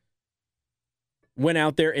Schwarzenegger went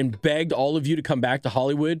out there and begged all of you to come back to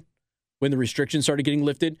Hollywood when the restrictions started getting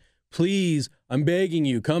lifted? Please, I'm begging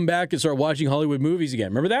you, come back and start watching Hollywood movies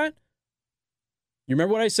again. Remember that? You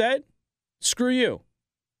remember what I said? Screw you.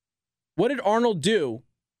 What did Arnold do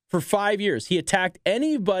for 5 years? He attacked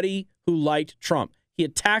anybody who liked Trump. He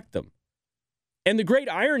attacked them. And the great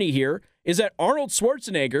irony here is that Arnold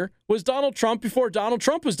Schwarzenegger was Donald Trump before Donald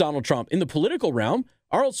Trump was Donald Trump. In the political realm,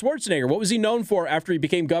 Arnold Schwarzenegger, what was he known for after he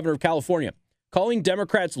became governor of California? Calling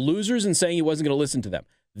Democrats losers and saying he wasn't going to listen to them.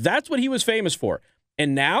 That's what he was famous for.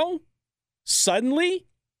 And now, suddenly,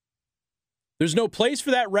 there's no place for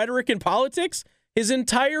that rhetoric in politics. His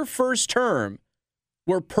entire first term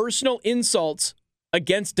were personal insults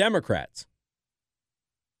against Democrats.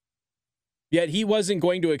 Yet he wasn't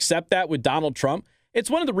going to accept that with Donald Trump. It's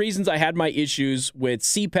one of the reasons I had my issues with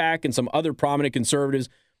CPAC and some other prominent conservatives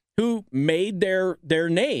who made their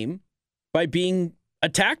name by being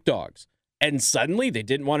attack dogs. And suddenly they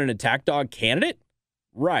didn't want an attack dog candidate?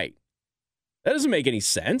 Right. That doesn't make any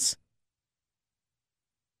sense.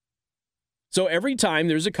 So every time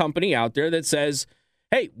there's a company out there that says,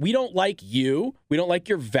 hey, we don't like you, we don't like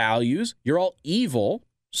your values, you're all evil,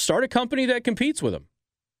 start a company that competes with them.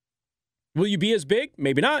 Will you be as big?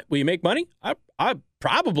 Maybe not. Will you make money? I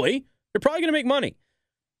probably. You're probably going to make money.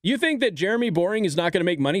 You think that Jeremy Boring is not going to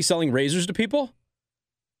make money selling razors to people?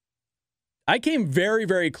 I came very,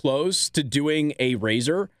 very close to doing a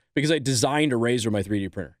razor because I designed a razor in my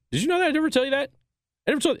 3D printer. Did you know that? I never tell you that?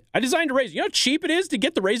 I never told you. I designed a razor. You know how cheap it is to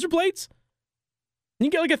get the razor blades? You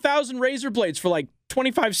can get like 1,000 razor blades for like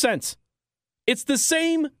 25 cents. It's the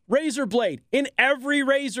same razor blade in every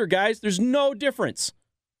razor, guys. There's no difference.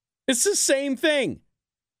 It's the same thing.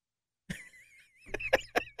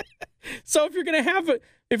 So if you're gonna have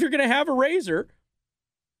a razor,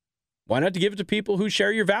 why not to give it to people who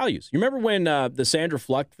share your values? You remember when the Sandra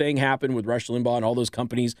Fluck thing happened with Rush Limbaugh and all those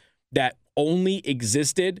companies that only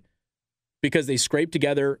existed because they scraped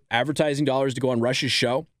together advertising dollars to go on Rush's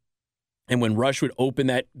show? And when Rush would open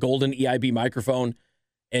that golden EIB microphone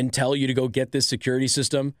and tell you to go get this security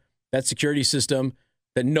system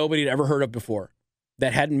that nobody had ever heard of before,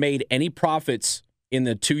 that hadn't made any profits in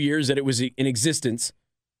the 2 years that it was in existence.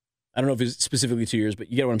 I don't know if it's specifically 2 years, but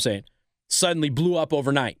you get what I'm saying. Suddenly blew up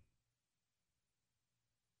overnight.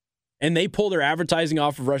 And they pull their advertising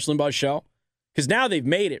off of Rush Limbaugh's show because now they've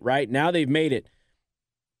made it, right? Now they've made it.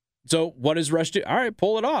 So what does Rush do? All right,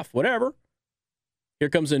 pull it off, whatever. Here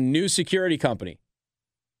comes a new security company.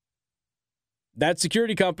 That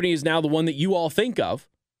security company is now the one that you all think of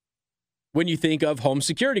when you think of home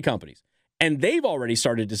security companies. And they've already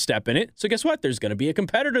started to step in it. So guess what? There's going to be a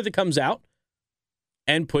competitor that comes out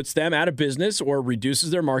and puts them out of business or reduces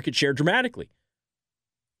their market share dramatically.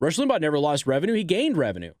 Rush Limbaugh never lost revenue. He gained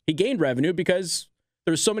revenue. He gained revenue because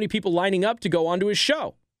there's so many people lining up to go onto his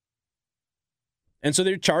show. And so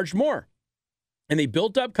they're charged more. And they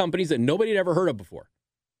built up companies that nobody had ever heard of before.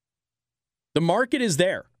 The market is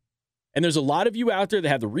there. And there's a lot of you out there that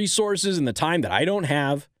have the resources and the time that I don't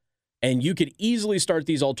have. And you could easily start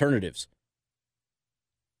these alternatives.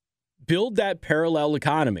 Build that parallel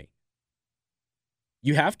economy.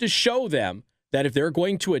 You have to show them that if they're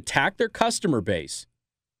going to attack their customer base,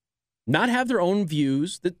 not have their own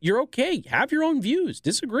views, that you're okay. Have your own views.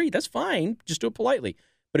 Disagree. That's fine. Just do it politely.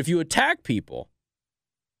 But if you attack people,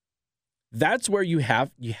 that's where you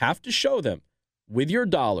have to show them with your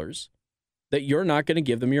dollars that you're not going to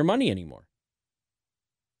give them your money anymore.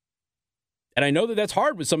 And I know that that's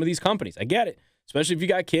hard with some of these companies. I get it. Especially if you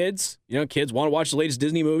got kids. You know, kids want to watch the latest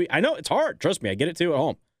Disney movie. I know it's hard. Trust me, I get it too at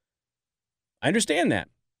home. I understand that.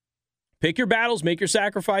 Pick your battles, make your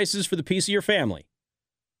sacrifices for the peace of your family.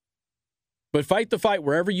 But fight the fight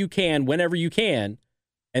wherever you can, whenever you can,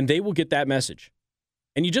 and they will get that message.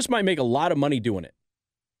 And you just might make a lot of money doing it.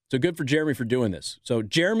 So good for Jeremy for doing this. So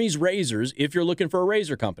Jeremy's Razors, if you're looking for a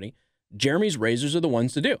razor company, Jeremy's Razors are the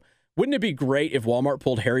ones to do. Wouldn't it be great if Walmart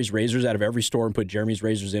pulled Harry's Razors out of every store and put Jeremy's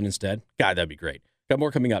Razors in instead? God, that'd be great. Got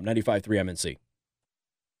more coming up, 95.3 MNC.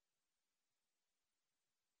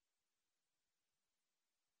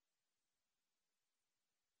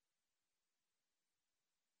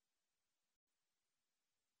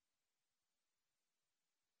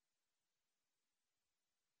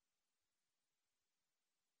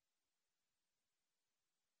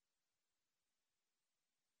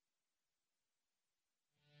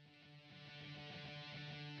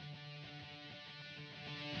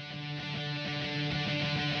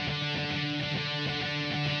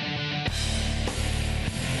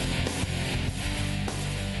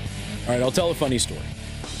 All right, I'll tell a funny story.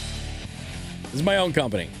 This is my own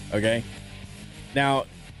company, okay? Now,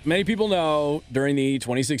 many people know during the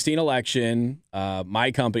 2016 election,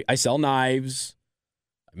 my company, I sell knives,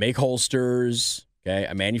 I make holsters, okay?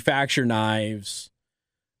 I manufacture knives.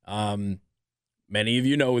 Many of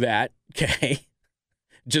you know that, okay?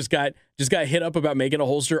 Just got hit up about making a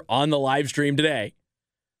holster on the live stream today.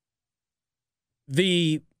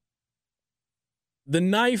 The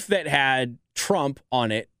knife that had Trump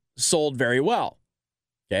on it sold very well.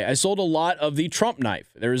 Okay, I sold a lot of the Trump knife.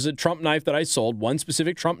 There was a Trump knife that I sold, one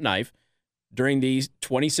specific Trump knife, during the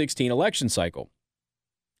 2016 election cycle.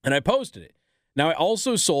 And I posted it. Now, I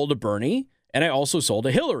also sold a Bernie, and I also sold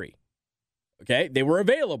a Hillary. Okay, they were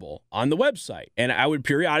available on the website. And I would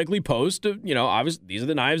periodically post, obviously, these are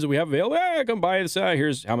the knives that we have available. Hey, come buy this.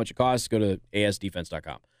 Here's how much it costs. Go to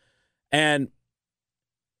asdefense.com. And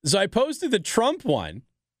so I posted the Trump one,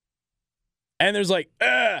 and there's like,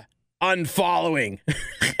 unfollowing.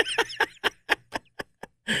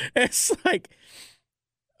 It's like,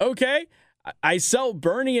 okay, I sell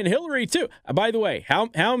Bernie and Hillary too. By the way, how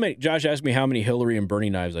many, Josh asked me how many Hillary and Bernie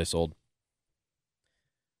knives I sold.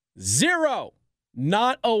 0,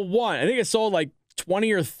 not a one. I think I sold like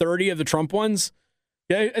 20 or 30 of the Trump ones.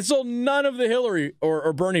 Okay, I sold none of the Hillary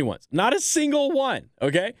or Bernie ones. Not a single one,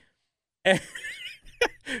 okay?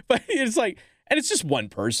 But it's like, and it's just one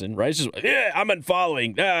person, right? It's just, I'm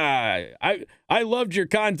unfollowing. I loved your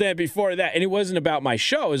content before that. And it wasn't about my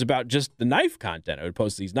show. It was about just the knife content. I would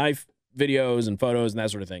post these knife videos and photos and that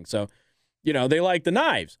sort of thing. So, they like the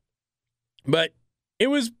knives. But it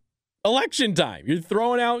was election time. You're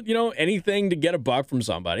throwing out, anything to get a buck from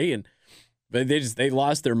somebody. But they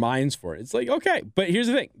lost their minds for it. It's like, okay. But here's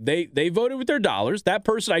the thing. They voted with their dollars. That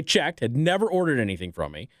person I checked had never ordered anything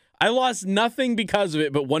from me. I lost nothing because of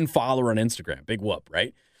it but one follower on Instagram. Big whoop,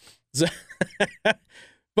 right? So,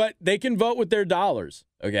 but they can vote with their dollars,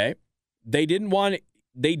 okay? They didn't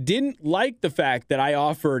like the fact that I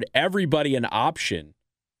offered everybody an option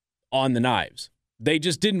on the knives. They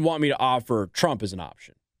just didn't want me to offer Trump as an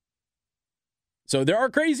option. So there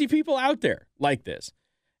are crazy people out there like this.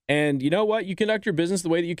 And you know what? You conduct your business the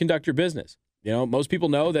way that you conduct your business. Most people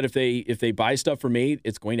know that if they buy stuff from me,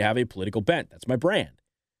 it's going to have a political bent. That's my brand.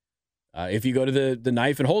 If you go to the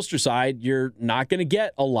knife and holster side, you're not going to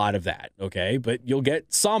get a lot of that, okay? But you'll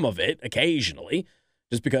get some of it occasionally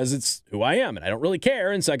just because it's who I am, and I don't really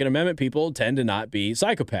care, and Second Amendment people tend to not be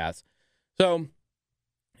psychopaths. So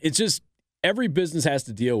it's just every business has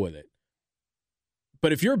to deal with it.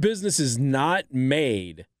 But if your business is not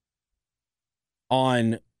made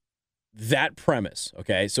on that premise,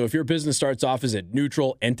 okay? So if your business starts off as a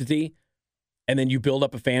neutral entity and then you build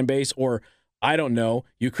up a fan base, or I don't know,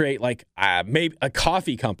 you create like maybe a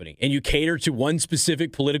coffee company and you cater to one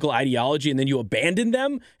specific political ideology and then you abandon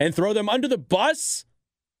them and throw them under the bus,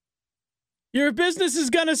 your business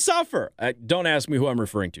is going to suffer. Don't ask me who I'm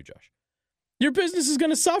referring to, Josh. Your business is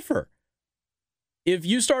going to suffer. If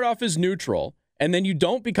you start off as neutral and then you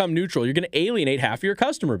don't become neutral, you're going to alienate half of your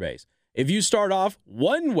customer base. If you start off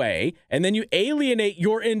one way and then you alienate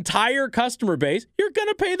your entire customer base, you're going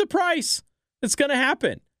to pay the price. It's going to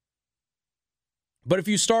happen. But if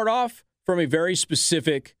you start off from a very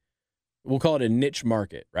specific, we'll call it a niche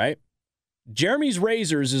market, right? Jeremy's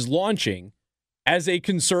Razors is launching as a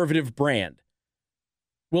conservative brand.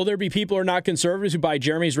 Will there be people who are not conservatives who buy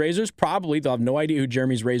Jeremy's Razors? Probably. They'll have no idea who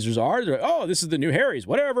Jeremy's Razors are. They're like, oh, this is the new Harry's.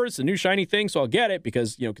 Whatever. It's the new shiny thing, so I'll get it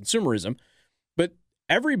because, consumerism. But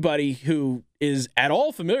everybody who is at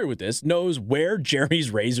all familiar with this knows where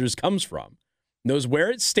Jeremy's Razors comes from, knows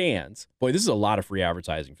where it stands. Boy, this is a lot of free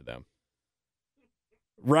advertising for them.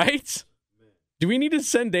 Right? Do we need to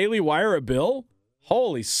send Daily Wire a bill?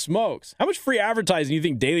 Holy smokes. How much free advertising do you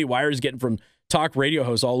think Daily Wire is getting from talk radio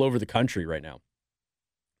hosts all over the country right now?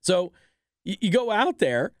 So you go out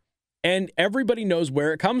there and everybody knows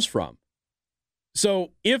where it comes from.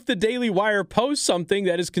 So if the Daily Wire posts something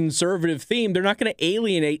that is conservative themed, they're not going to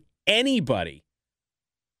alienate anybody.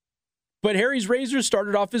 But Harry's Razors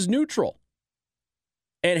started off as neutral.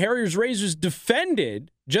 And Harry's Razors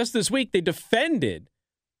defended, just this week, they defended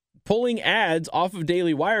pulling ads off of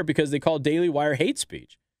Daily Wire because they called Daily Wire hate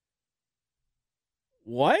speech.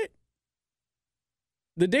 What?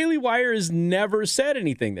 The Daily Wire has never said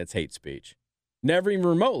anything that's hate speech. Never even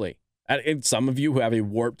remotely. And some of you who have a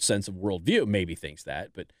warped sense of worldview maybe thinks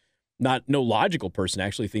that, but no logical person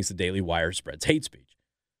actually thinks the Daily Wire spreads hate speech.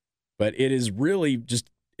 But it is really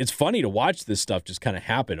just, it's funny to watch this stuff just kind of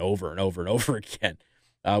happen over and over and over again.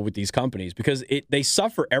 With these companies because they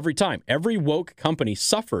suffer every time. Every woke company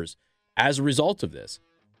suffers as a result of this.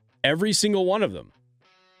 Every single one of them.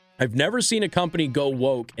 I've never seen a company go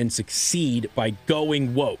woke and succeed by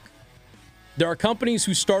going woke. There are companies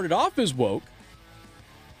who started off as woke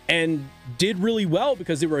and did really well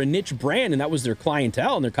because they were a niche brand and that was their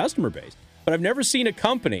clientele and their customer base. But I've never seen a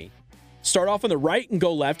company start off on the right and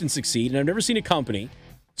go left and succeed. And I've never seen a company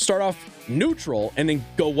start off neutral and then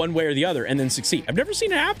go one way or the other and then succeed. I've never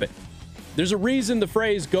seen it happen. There's a reason the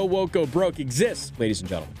phrase go woke, go broke exists, ladies and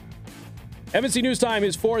gentlemen. MNC News Time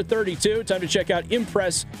is 4:32. Time to check out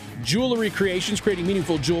Impress Jewelry Creations, creating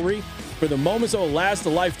meaningful jewelry for the moments that will last a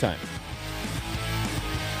lifetime.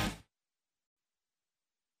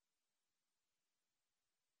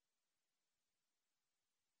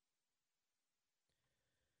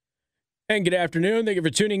 And good afternoon. Thank you for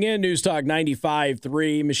tuning in. News Talk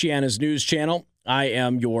 95.3, Michiana's news channel. I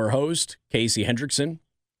am your host, Casey Hendrickson.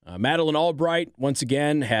 Madeleine Albright, once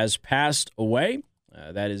again, has passed away.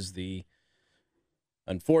 That is the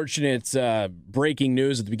unfortunate breaking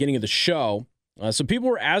news at the beginning of the show. So people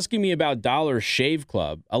were asking me about Dollar Shave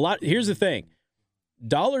Club. Here's the thing.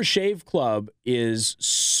 Dollar Shave Club is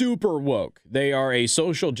super woke. They are a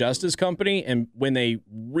social justice company, and when they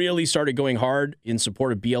really started going hard in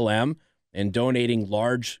support of BLM and donating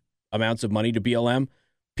large amounts of money to BLM,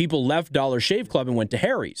 people left Dollar Shave Club and went to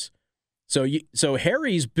Harry's. So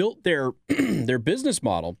Harry's built their their business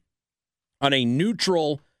model on a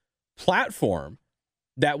neutral platform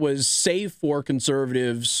that was safe for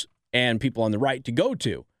conservatives and people on the right to go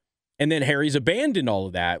to. And then Harry's abandoned all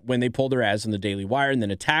of that when they pulled their ads in the Daily Wire and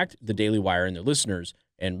then attacked the Daily Wire and their listeners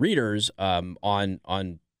and readers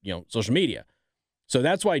on social media. So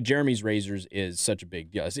that's why Jeremy's Razors is such a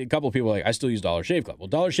big deal. I see a couple of people like, I still use Dollar Shave Club. Well,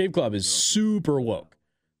 Dollar Shave Club is super woke.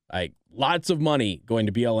 Like lots of money going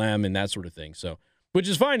to BLM and that sort of thing. So, which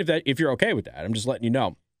is fine if you're okay with that. I'm just letting you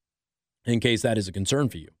know in case that is a concern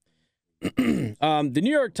for you. The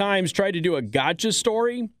New York Times tried to do a gotcha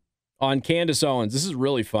story on Candace Owens. This is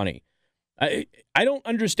really funny. I don't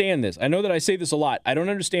understand this. I know that I say this a lot. I don't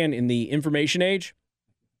understand in the information age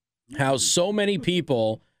how so many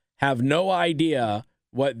people have no idea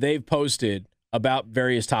what they've posted about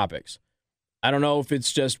various topics. I don't know if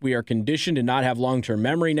it's just we are conditioned to not have long-term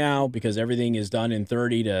memory now because everything is done in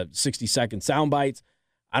 30 to 60-second sound bites.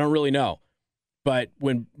 I don't really know. But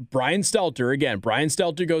when Brian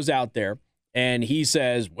Stelter goes out there and he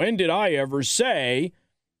says, when did I ever say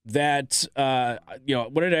that,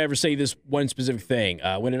 when did I ever say this one specific thing?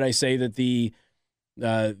 When did I say that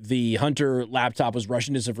the Hunter laptop was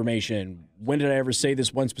Russian disinformation? When did I ever say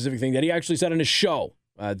this one specific thing that he actually said on his show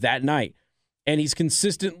that night? And he's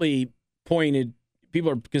consistently people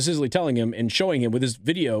are consistently telling him and showing him with this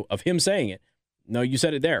video of him saying it. No, you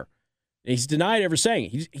said it there. And he's denied ever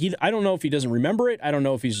saying it. I don't know if he doesn't remember it. I don't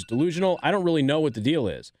know if he's delusional. I don't really know what the deal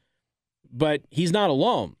is. But he's not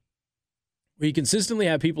alone. We consistently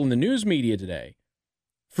have people in the news media today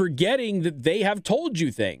forgetting that they have told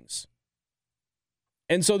you things.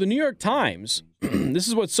 And so the New York Times, this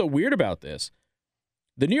is what's so weird about this.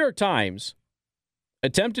 The New York Times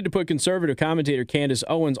attempted to put conservative commentator Candace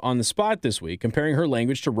Owens on the spot this week, comparing her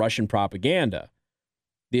language to Russian propaganda.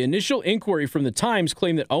 The initial inquiry from the Times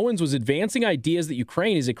claimed that Owens was advancing ideas that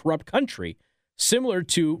Ukraine is a corrupt country, similar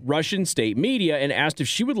to Russian state media, and asked if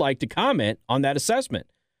she would like to comment on that assessment.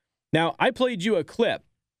 Now, I played you a clip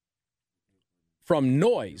from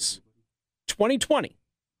Noise 2020.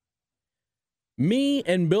 Me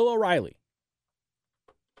and Bill O'Reilly.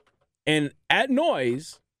 And at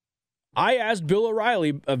Noise, I asked Bill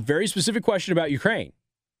O'Reilly a very specific question about Ukraine.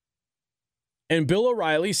 And Bill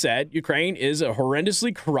O'Reilly said Ukraine is a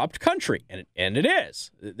horrendously corrupt country. And it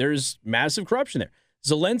is. There's massive corruption there.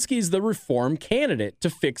 Zelensky is the reform candidate to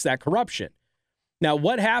fix that corruption. Now,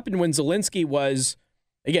 what happened when Zelensky was,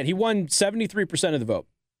 again, he won 73% of the vote.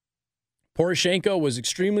 Poroshenko was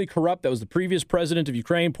extremely corrupt. That was the previous president of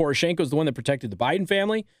Ukraine. Poroshenko is the one that protected the Biden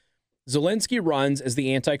family. Zelensky runs as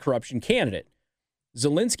the anti-corruption candidate.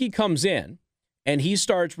 Zelensky comes in and he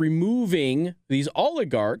starts removing these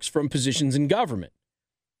oligarchs from positions in government.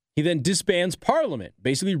 He then disbands parliament,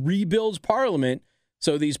 basically rebuilds parliament.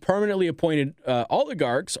 So these permanently appointed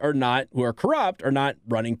oligarchs who are corrupt, are not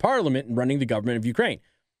running parliament and running the government of Ukraine.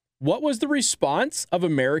 What was the response of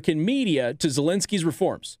American media to Zelensky's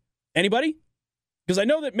reforms? Anybody? Because I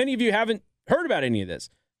know that many of you haven't heard about any of this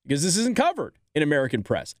because this isn't covered in American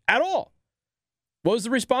press at all. What was the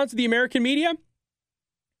response of the American media?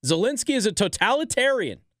 Zelensky is a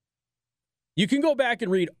totalitarian. You can go back and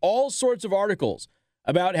read all sorts of articles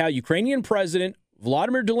about how Ukrainian President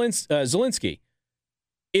Vladimir Zelensky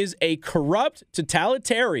is a corrupt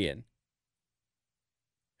totalitarian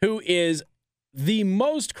who is the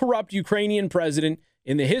most corrupt Ukrainian president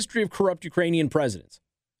in the history of corrupt Ukrainian presidents.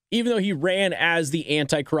 even though he ran as the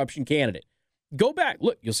anti-corruption candidate. Go back.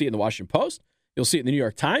 Look, you'll see it in the Washington Post. You'll see it in the New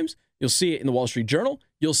York Times. You'll see it in the Wall Street Journal.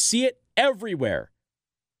 You'll see it everywhere.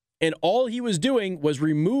 And all he was doing was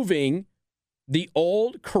removing the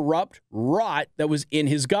old corrupt rot that was in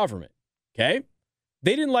his government. Okay?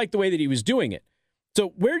 They didn't like the way that he was doing it.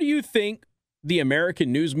 So where do you think the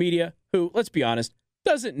American news media, who, let's be honest,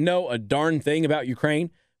 doesn't know a darn thing about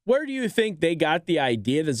Ukraine, where do you think they got the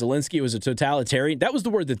idea that Zelensky was a totalitarian? That was the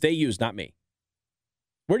word that they used, not me.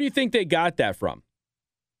 Where do you think they got that from?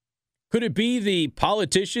 Could it be the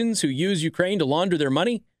politicians who use Ukraine to launder their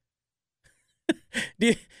money?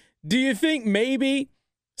 Do you think maybe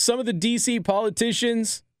some of the D.C.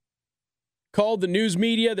 politicians called the news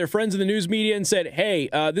media, their friends in the news media, and said, hey,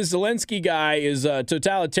 this Zelensky guy is a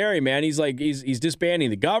totalitarian, man. He's like, he's disbanding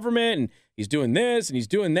the government, and he's doing this, and he's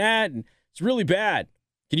doing that, and it's really bad.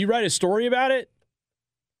 Can you write a story about it?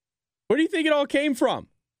 Where do you think it all came from?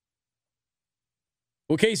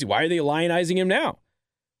 Well, Casey, why are they lionizing him now?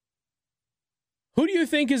 Who do you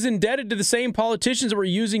think is indebted to the same politicians that were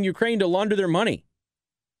using Ukraine to launder their money?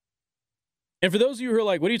 And for those of you who are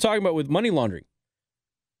like, what are you talking about with money laundering?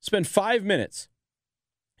 Spend 5 minutes.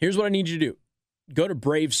 Here's what I need you to do. Go to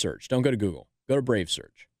Brave Search. Don't go to Google. Go to Brave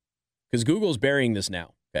Search. Because Google's burying this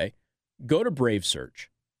now, okay? Go to Brave Search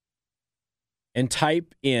and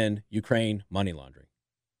type in Ukraine money laundering.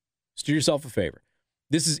 Just do yourself a favor.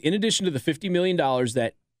 This is in addition to the $50 million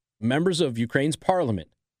that members of Ukraine's parliament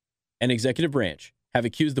and executive branch have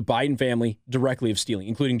accused the Biden family directly of stealing,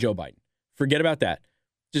 including Joe Biden. Forget about that.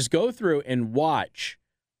 Just go through and watch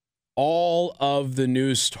all of the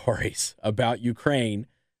news stories about Ukraine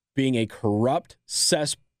being a corrupt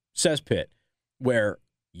cesspit where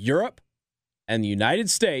Europe and the United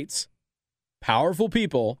States, powerful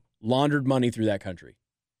people, laundered money through that country.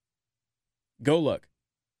 Go look.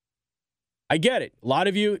 I get it. A lot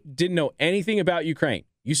of you didn't know anything about Ukraine.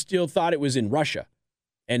 You still thought it was in Russia.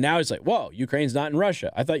 And now it's like, whoa, Ukraine's not in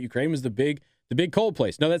Russia. I thought Ukraine was the big cold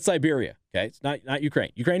place. No, that's Siberia. Okay, it's not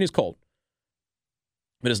Ukraine. Ukraine is cold,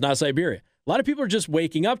 but it's not Siberia. A lot of people are just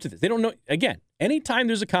waking up to this. They don't know. Again, anytime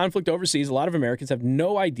there's a conflict overseas, a lot of Americans have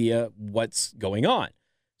no idea what's going on.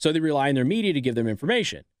 So they rely on their media to give them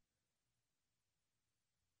information.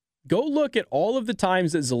 Go look at all of the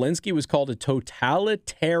times that Zelensky was called a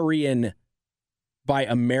totalitarian by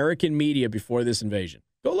American media before this invasion.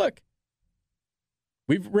 Go look.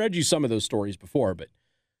 We've read you some of those stories before, but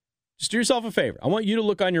just do yourself a favor. I want you to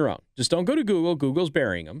look on your own. Just don't go to Google. Google's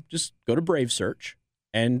burying them. Just go to Brave Search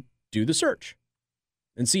and do the search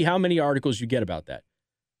and see how many articles you get about that.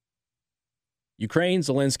 Ukraine,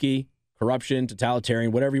 Zelensky, corruption,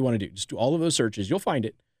 totalitarian, whatever you want to do. Just do all of those searches. You'll find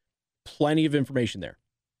it. Plenty of information there.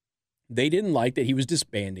 They didn't like that he was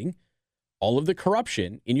disbanding all of the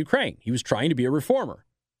corruption in Ukraine. He was trying to be a reformer.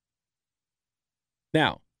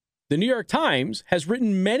 Now, the New York Times has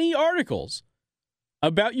written many articles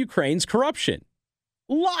about Ukraine's corruption.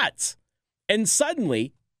 Lots. And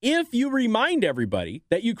suddenly, if you remind everybody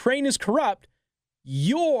that Ukraine is corrupt,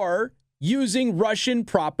 you're using Russian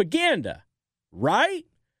propaganda, right?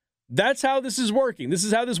 That's how this is working. This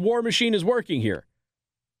is how this war machine is working here.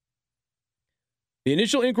 The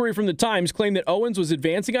initial inquiry from the Times claimed that Owens was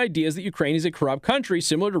advancing ideas that Ukraine is a corrupt country,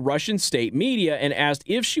 similar to Russian state media, and asked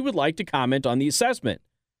if she would like to comment on the assessment.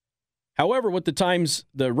 However, what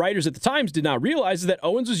the writers at the Times did not realize is that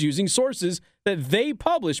Owens was using sources that they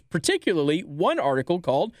published, particularly one article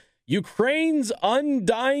called Ukraine's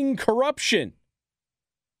Undying Corruption.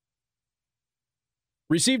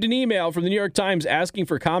 Received an email from the New York Times asking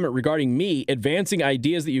for comment regarding me advancing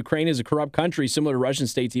ideas that Ukraine is a corrupt country similar to Russian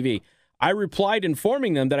state TV. I replied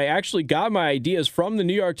informing them that I actually got my ideas from the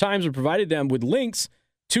New York Times and provided them with links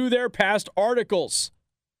to their past articles.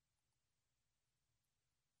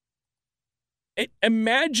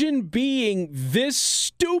 Imagine being this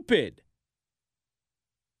stupid.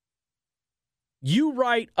 You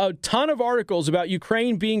write a ton of articles about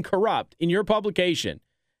Ukraine being corrupt in your publication,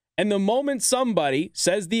 and the moment somebody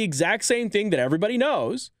says the exact same thing that everybody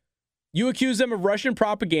knows, you accuse them of Russian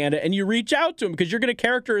propaganda, and you reach out to them because you're going to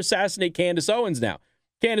character assassinate Candace Owens now.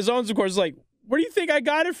 Candace Owens, of course, is like, where do you think I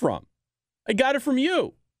got it from? I got it from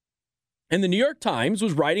you. And the New York Times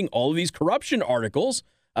was writing all of these corruption articles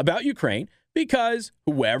about Ukraine because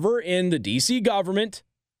whoever in the D.C. government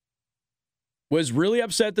was really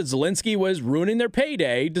upset that Zelensky was ruining their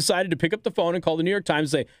payday decided to pick up the phone and call the New York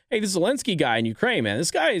Times and say, hey, this Zelensky guy in Ukraine, man,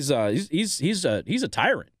 this guy is he's a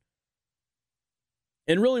tyrant.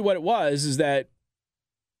 And really what it was is that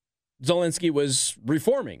Zelensky was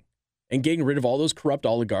reforming and getting rid of all those corrupt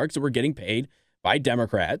oligarchs that were getting paid by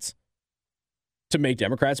Democrats to make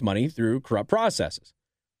Democrats money through corrupt processes.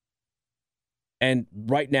 And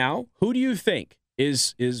right now, who do you think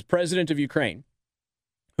is president of Ukraine?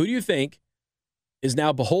 Who do you think is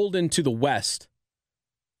now beholden to the West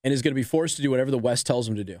and is going to be forced to do whatever the West tells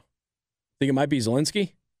him to do? Think it might be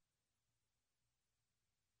Zelensky?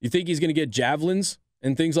 You think he's going to get javelins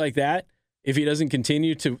and things like that if he doesn't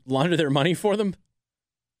continue to launder their money for them?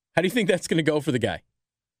 How do you think that's going to go for the guy?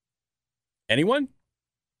 Anyone?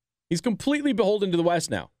 He's completely beholden to the West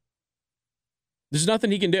now. There's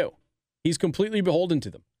nothing he can do. He's completely beholden to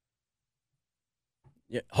them.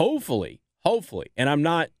 Yeah, hopefully, and I'm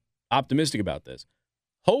not optimistic about this,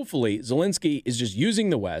 hopefully Zelensky is just using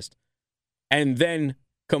the West and then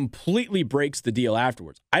completely breaks the deal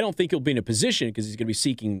afterwards. I don't think he'll be in a position because he's going to be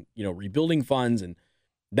seeking, rebuilding funds and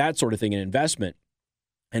that sort of thing and investment,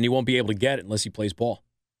 and he won't be able to get it unless he plays ball.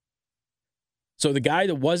 So the guy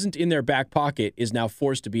that wasn't in their back pocket is now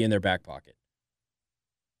forced to be in their back pocket.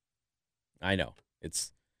 I know.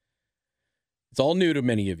 It's all new to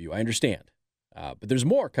many of you. I understand. But there's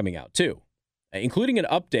more coming out, too, including an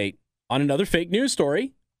update on another fake news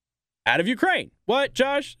story out of Ukraine. What,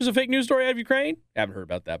 Josh? There's a fake news story out of Ukraine? Haven't heard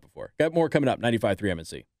about that before. Got more coming up. 95.3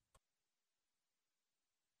 MNC.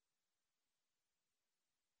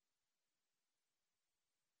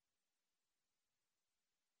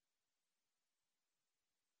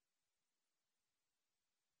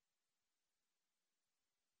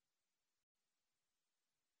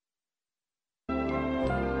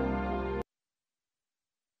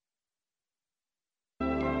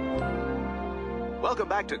 Welcome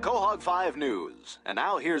back to Quahog 5 News. And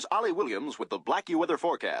now here's Ollie Williams with the Blackie weather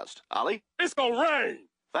forecast. Ollie? It's gonna rain.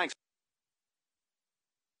 Thanks.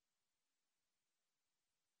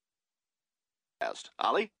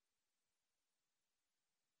 Ollie?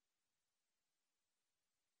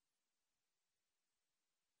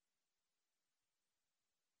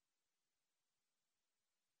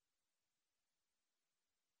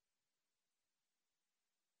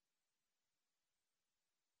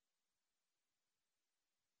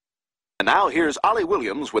 And now here's Ollie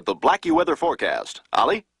Williams with the Blackie weather forecast.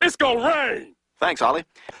 Ollie? It's gonna rain. Thanks, Ollie.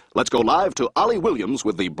 Let's go live to Ollie Williams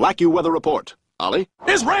with the Blackie weather report. Ollie?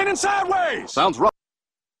 It's raining sideways. Sounds rough.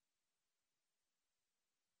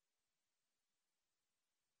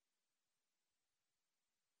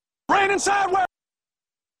 Raining sideways.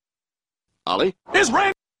 Ollie? It's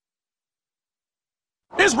raining.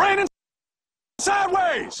 It's raining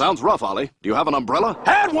sideways. Sounds rough, Ollie. Do you have an umbrella?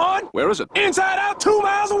 Had one. Where is it? Inside out, 2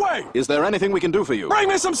 miles away. Is there anything we can do for you? Bring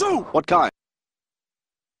me some soup. What kind?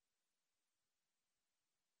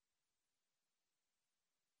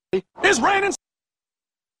 It's raining.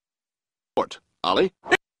 Ollie?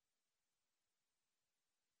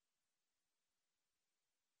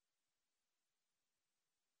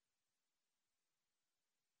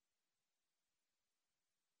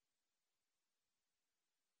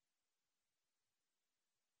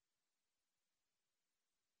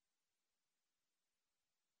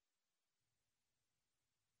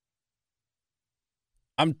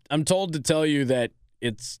 I'm told to tell you that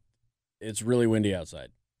it's really windy outside,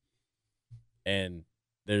 and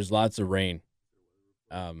there's lots of rain.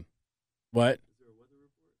 What?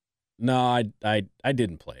 No, I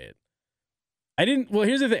didn't play it. I didn't. Well,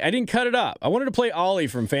 here's the thing. I didn't cut it up. I wanted to play Ollie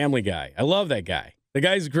from Family Guy. I love that guy. The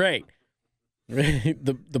guy's great.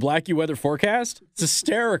 the Blackie weather forecast. It's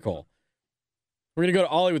hysterical. We're gonna go to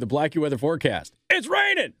Ollie with the Blackie weather forecast. It's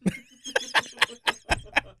raining.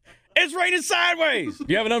 It's raining sideways. Do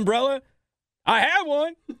you have an umbrella? I have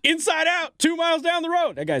one. Inside out, 2 miles down the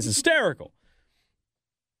road. That guy's hysterical.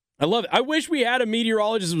 I love it. I wish we had a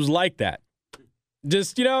meteorologist who was like that.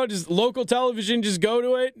 Just local television, just go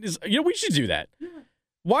to it. We should do that.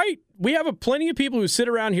 Why? We have plenty of people who sit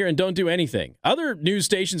around here and don't do anything. Other news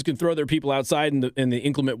stations can throw their people outside in the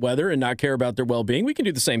inclement weather and not care about their well-being. We can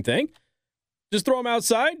do the same thing. Just throw them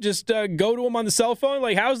outside. Just go to them on the cell phone.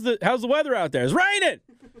 Like, how's the weather out there? It's raining.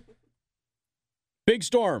 Big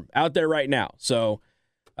storm out there right now. So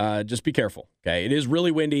just be careful. Okay. It is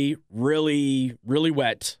really windy, really, really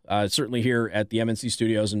wet, certainly here at the MNC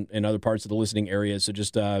studios and other parts of the listening area. So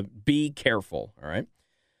just be careful. All right.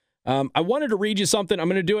 I wanted to read you something. I'm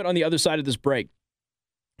going to do it on the other side of this break.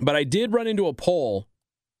 But I did run into a poll,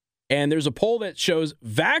 and there's a poll that shows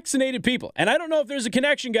vaccinated people. And I don't know if there's a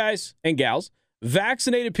connection, guys and gals.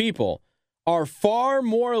 Vaccinated people are far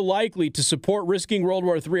more likely to support risking World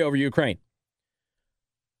War III over Ukraine.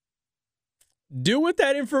 Do with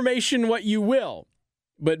that information what you will,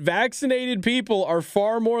 but vaccinated people are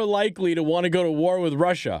far more likely to want to go to war with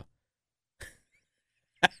Russia.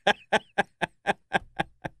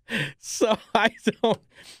 So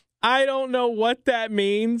I don't know what that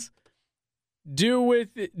means, do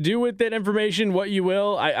with that information what you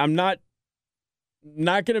will. I'm not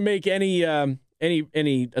going to make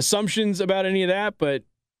any assumptions about any of that, but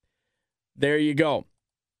there you go.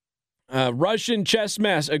 Russian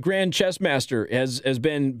a grand chess master has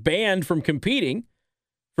been banned from competing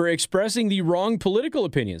for expressing the wrong political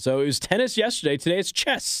opinion. So it was tennis yesterday. Today it's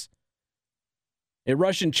chess. A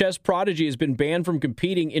Russian chess prodigy has been banned from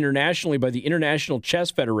competing internationally by the International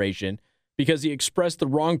Chess Federation because he expressed the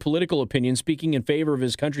wrong political opinion, speaking in favor of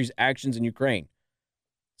his country's actions in Ukraine.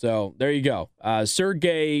 So there you go.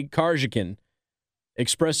 Sergei Karjakin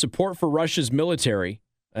expressed support for Russia's military,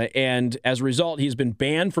 and as a result, he's been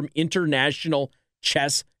banned from international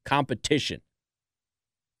chess competition.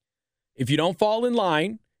 If you don't fall in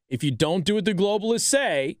line, if you don't do what the globalists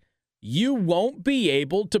say, you won't be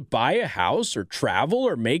able to buy a house or travel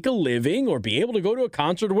or make a living or be able to go to a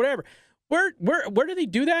concert or whatever. Where do they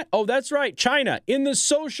do that? Oh, that's right, China, in the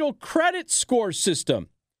social credit score system.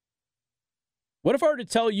 What if I were to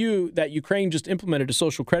tell you that Ukraine just implemented a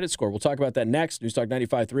social credit score? We'll talk about that next. News Talk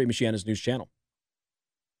 95.3, Michiana's news channel.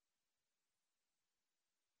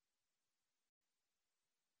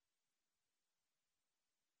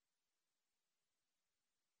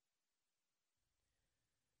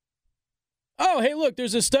 Oh, hey, look,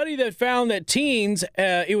 there's a study that found that teens,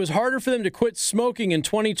 it was harder for them to quit smoking in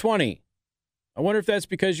 2020. I wonder if that's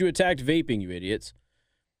because you attacked vaping, you idiots.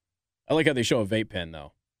 I like how they show a vape pen,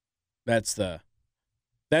 though. That's the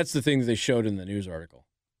thing that they showed in the news article.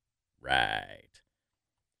 Right.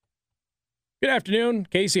 Good afternoon.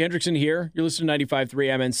 Casey Hendrickson here. You're listening to 95.3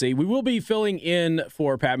 MNC. We will be filling in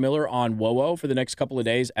for Pat Miller on WoWo for the next couple of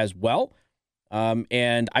days as well.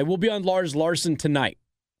 And I will be on Lars Larson tonight.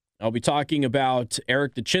 I'll be talking about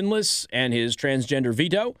Eric the Chinless and his transgender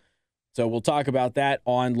veto. So we'll talk about that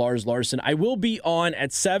on Lars Larson. I will be on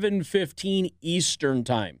at 7:15 Eastern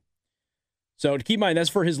time. So to keep in mind, that's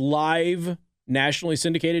for his live nationally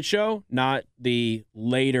syndicated show, not the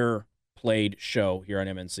later played show here on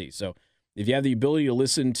MNC. So if you have the ability to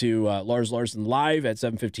listen to Lars Larson live at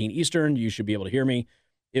 7:15 Eastern, you should be able to hear me.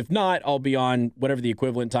 If not, I'll be on whatever the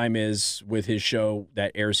equivalent time is with his show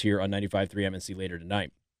that airs here on 95.3 MNC later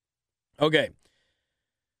tonight. Okay.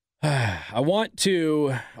 I want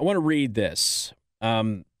to read this.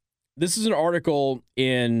 This is an article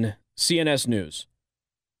in CNS News.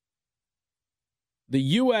 The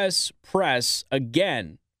U.S. press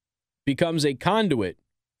again becomes a conduit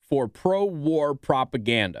for pro-war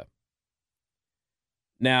propaganda.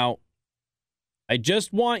 Now, I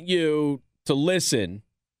just want you to listen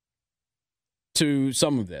to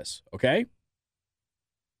some of this, okay?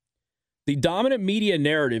 The dominant media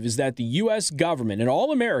narrative is that the U.S. government and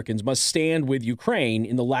all Americans must stand with Ukraine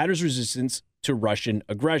in the latter's resistance to Russian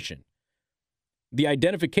aggression. The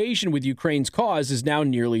identification with Ukraine's cause is now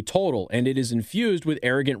nearly total, and it is infused with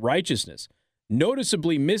arrogant righteousness.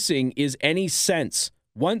 Noticeably missing is any sense,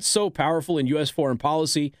 once so powerful in U.S. foreign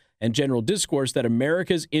policy and general discourse, that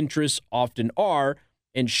America's interests often are,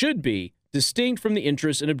 and should be, distinct from the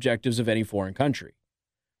interests and objectives of any foreign country.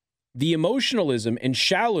 The emotionalism and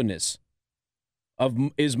shallowness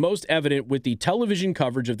is most evident with the television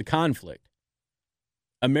coverage of the conflict.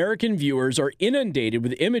 American viewers are inundated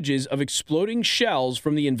with images of exploding shells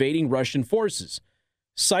from the invading Russian forces,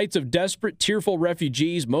 sights of desperate, tearful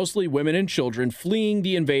refugees, mostly women and children, fleeing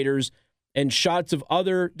the invaders, and shots of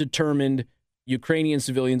other determined Ukrainian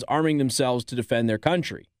civilians arming themselves to defend their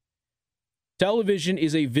country. Television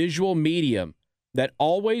is a visual medium that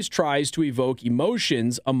always tries to evoke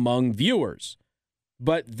emotions among viewers,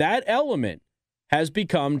 but that element has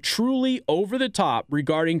become truly over the top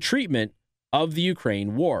regarding treatment of the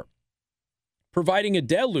Ukraine war, providing a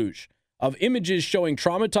deluge of images showing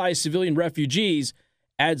traumatized civilian refugees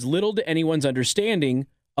adds little to anyone's understanding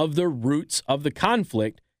of the roots of the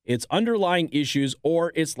conflict, its underlying issues,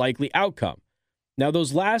 or its likely outcome. Now,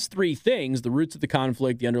 those last three things, the roots of the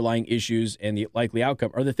conflict, the underlying issues, and the likely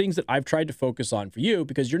outcome, are the things that I've tried to focus on for you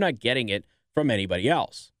because you're not getting it from anybody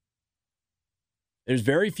else. There's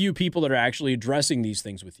very few people that are actually addressing these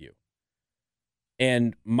things with you.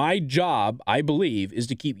 And my job, I believe, is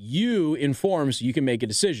to keep you informed so you can make a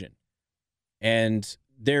decision. And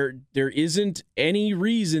there isn't any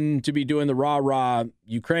reason to be doing the rah-rah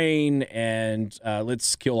Ukraine and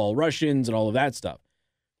let's kill all Russians and all of that stuff.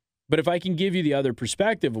 But if I can give you the other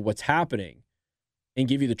perspective of what's happening and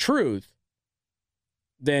give you the truth,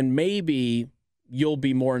 then maybe you'll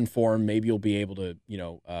be more informed. Maybe you'll be able to,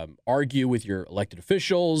 argue with your elected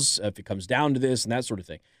officials if it comes down to this and that sort of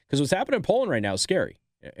thing. Because what's happening in Poland right now is scary.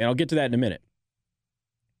 And I'll get to that in a minute.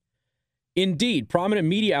 Indeed, prominent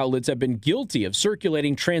media outlets have been guilty of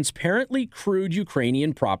circulating transparently crude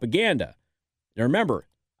Ukrainian propaganda. Now remember,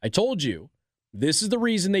 I told you this is the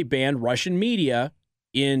reason they banned Russian media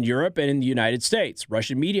in Europe and in the United States.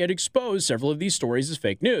 Russian media had exposed several of these stories as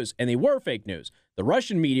fake news, and they were fake news. The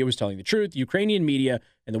Russian media was telling the truth. The Ukrainian media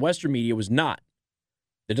and the Western media was not.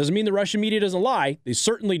 That doesn't mean the Russian media doesn't lie. They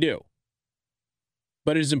certainly do.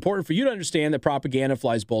 But it is important for you to understand that propaganda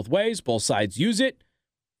flies both ways. Both sides use it.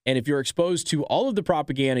 And if you're exposed to all of the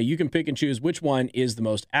propaganda, you can pick and choose which one is the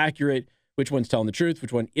most accurate, which one's telling the truth,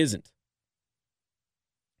 which one isn't.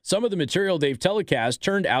 Some of the material they've telecast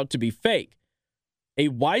turned out to be fake. A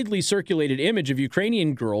widely circulated image of a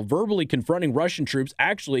Ukrainian girl verbally confronting Russian troops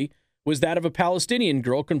actually was that of a Palestinian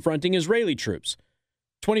girl confronting Israeli troops.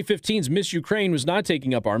 2015's Miss Ukraine was not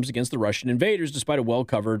taking up arms against the Russian invaders despite a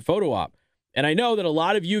well-covered photo op. And I know that a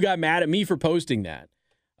lot of you got mad at me for posting that.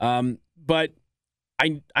 But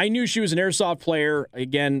I knew she was an airsoft player.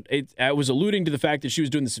 Again, I was alluding to the fact that she was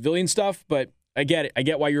doing the civilian stuff, but I get it. I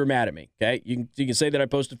get why you were mad at me, okay? You can say that I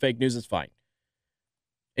posted fake news. That's fine.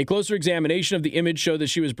 A closer examination of the image showed that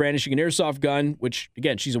she was brandishing an airsoft gun, which,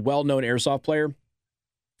 again, she's a well-known airsoft player.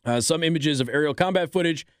 Some images of aerial combat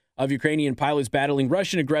footage of Ukrainian pilots battling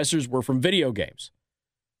Russian aggressors were from video games.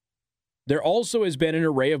 There also has been an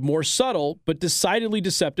array of more subtle but decidedly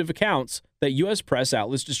deceptive accounts that U.S. press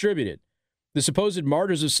outlets distributed. The supposed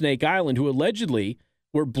martyrs of Snake Island, who allegedly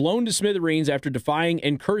were blown to smithereens after defying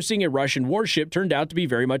and cursing a Russian warship, turned out to be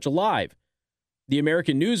very much alive. The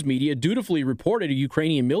American news media dutifully reported a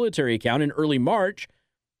Ukrainian military account in early March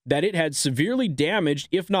that it had severely damaged,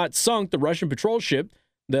 if not sunk, the Russian patrol ship,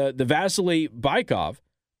 the Vasily Baikov,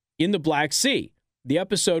 in the Black Sea. The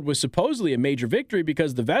episode was supposedly a major victory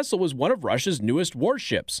because the vessel was one of Russia's newest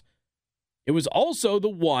warships. It was also the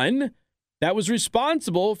one that was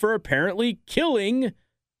responsible for apparently killing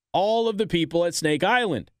all of the people at Snake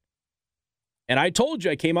Island. And I told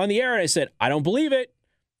you, I came on the air and I said, I don't believe it.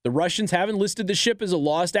 The Russians haven't listed the ship as a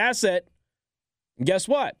lost asset. And guess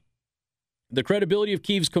what? The credibility of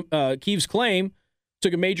Kyiv's claim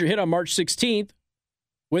took a major hit on March 16th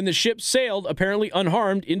when the ship sailed, apparently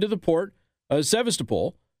unharmed, into the port of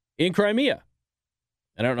Sevastopol in Crimea.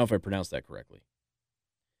 And I don't know if I pronounced that correctly.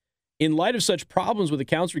 In light of such problems with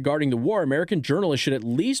accounts regarding the war, American journalists should at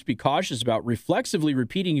least be cautious about reflexively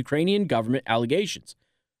repeating Ukrainian government allegations.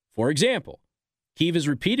 For example, Kyiv has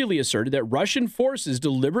repeatedly asserted that Russian forces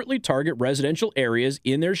deliberately target residential areas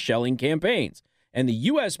in their shelling campaigns, and the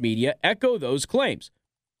U.S. media echo those claims.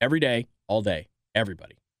 Every day, all day,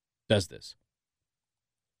 everybody does this.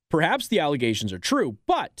 Perhaps the allegations are true,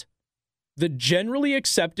 but the generally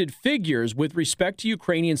accepted figures with respect to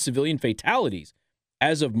Ukrainian civilian fatalities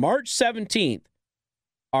as of March 17th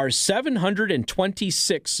are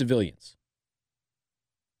 726 civilians.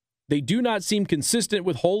 They do not seem consistent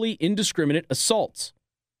with wholly indiscriminate assaults.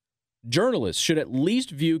 Journalists should at least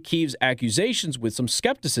view Kyiv's accusations with some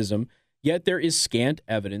skepticism, yet there is scant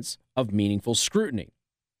evidence of meaningful scrutiny.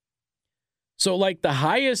 So, like, the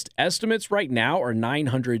highest estimates right now are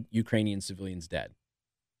 900 Ukrainian civilians dead.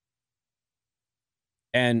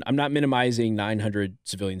 And I'm not minimizing 900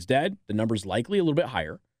 civilians dead. The number's likely a little bit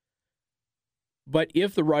higher. But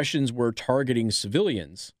if the Russians were targeting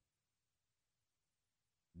civilians,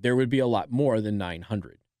 there would be a lot more than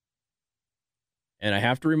 900. And I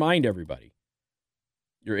have to remind everybody,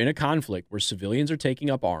 you're in a conflict where civilians are taking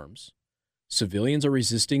up arms. Civilians are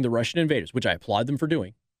resisting the Russian invaders, which I applaud them for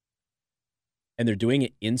doing. And they're doing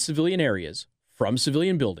it in civilian areas, from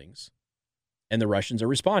civilian buildings, and the Russians are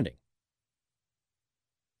responding.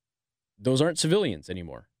 Those aren't civilians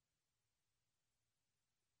anymore.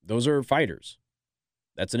 Those are fighters.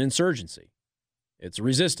 That's an insurgency. It's a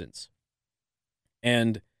resistance.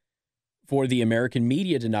 And for the American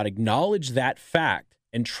media to not acknowledge that fact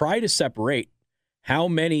and try to separate how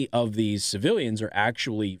many of these civilians are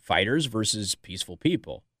actually fighters versus peaceful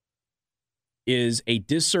people is a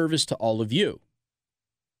disservice to all of you.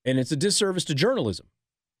 And it's a disservice to journalism.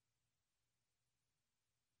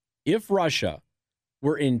 If Russia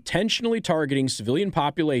were intentionally targeting civilian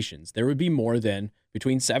populations, there would be more than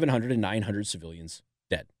between 700 and 900 civilians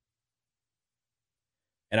dead.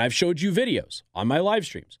 And I've showed you videos on my live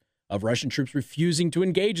streams of Russian troops refusing to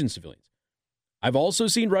engage in civilians. I've also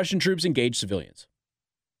seen Russian troops engage civilians.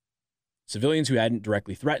 Civilians who hadn't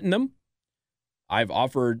directly threatened them. I've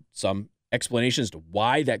offered some explanations to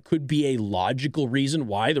why that could be a logical reason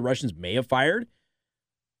why the Russians may have fired.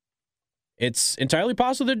 It's entirely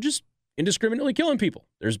possible they're just indiscriminately killing people.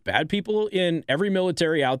 There's bad people in every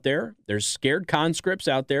military out there. There's scared conscripts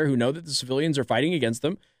out there who know that the civilians are fighting against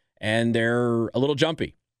them, and they're a little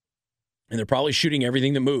jumpy. And they're probably shooting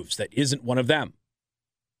everything that moves that isn't one of them.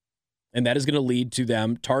 And that is going to lead to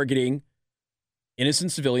them targeting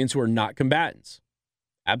innocent civilians who are not combatants.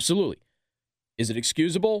 Absolutely. Is it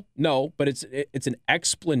excusable? No, but it's an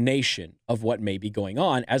explanation of what may be going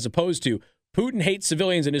on, as opposed to Putin hates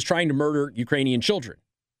civilians and is trying to murder Ukrainian children,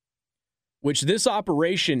 which this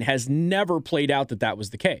operation has never played out that was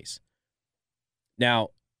the case. Now,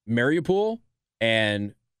 Mariupol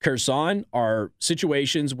and Kherson are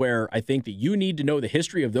situations where I think that you need to know the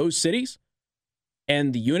history of those cities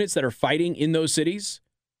and the units that are fighting in those cities,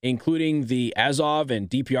 including the Azov and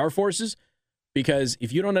DPR forces, because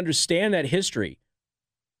if you don't understand that history,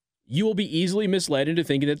 you will be easily misled into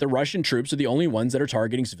thinking that the Russian troops are the only ones that are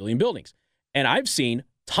targeting civilian buildings. And I've seen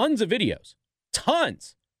tons of videos,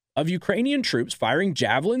 tons of Ukrainian troops firing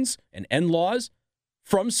javelins and NLAWs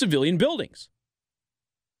from civilian buildings.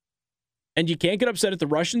 And you can't get upset at the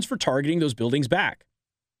Russians for targeting those buildings back.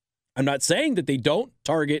 I'm not saying that they don't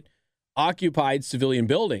target occupied civilian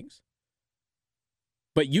buildings,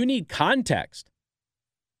 but you need context.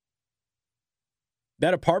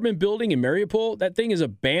 That apartment building in Mariupol, that thing is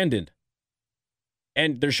abandoned.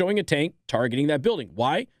 And they're showing a tank targeting that building.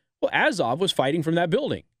 Why? Well, Azov was fighting from that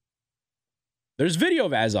building. There's video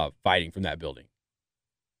of Azov fighting from that building.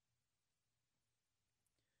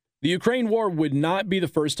 The Ukraine war would not be the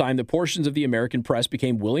first time that portions of the American press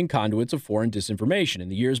became willing conduits of foreign disinformation. In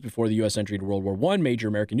the years before the U.S. entry into World War I, major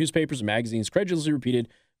American newspapers and magazines credulously repeated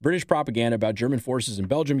British propaganda about German forces in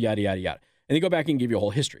Belgium, yada, yada, yada. And they go back and give you a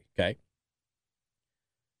whole history, okay?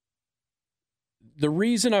 The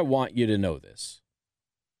reason I want you to know this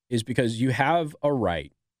is because you have a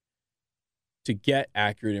right to get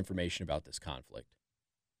accurate information about this conflict.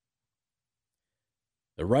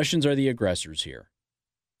 The Russians are the aggressors here.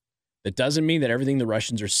 That doesn't mean that everything the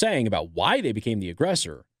Russians are saying about why they became the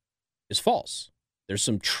aggressor is false. There's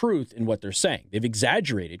some truth in what they're saying. They've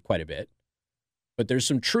exaggerated quite a bit, but there's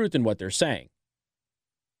some truth in what they're saying.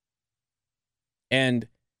 And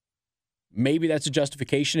maybe that's a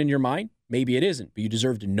justification in your mind. Maybe it isn't, but you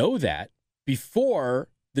deserve to know that before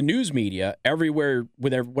the news media, everywhere,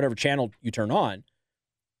 with whatever channel you turn on,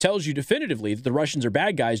 tells you definitively that the Russians are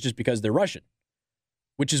bad guys just because they're Russian,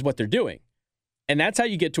 which is what they're doing. And that's how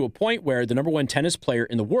you get to a point where the number one tennis player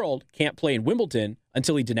in the world can't play in Wimbledon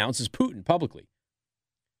until he denounces Putin publicly.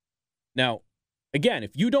 Now, again,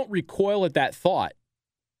 if you don't recoil at that thought,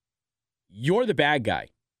 you're the bad guy.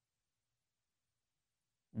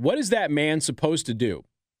 What is that man supposed to do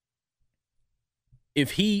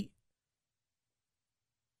if he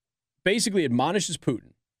basically admonishes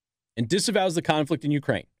Putin and disavows the conflict in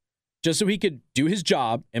Ukraine just so he could do his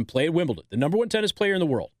job and play at Wimbledon, the number one tennis player in the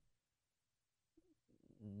world?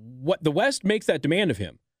 What the West makes that demand of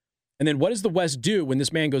him. And then what does the West do when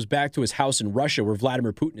this man goes back to his house in Russia where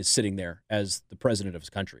Vladimir Putin is sitting there as the president of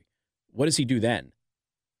his country? What does he do then?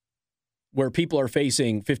 Where people are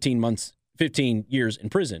facing 15 years in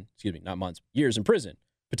prison, excuse me, not months, years in prison,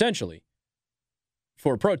 potentially,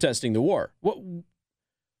 for protesting the war.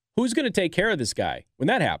 Who's going to take care of this guy when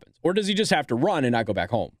that happens? Or does he just have to run and not go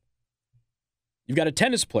back home? You've got a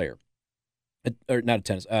tennis player,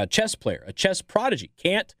 a chess player, a chess prodigy,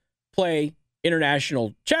 can't play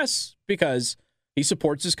international chess because he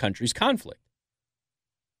supports his country's conflict.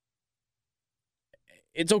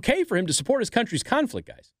 It's okay for him to support his country's conflict,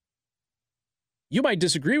 guys. You might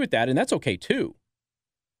disagree with that, and that's okay too.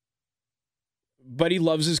 But he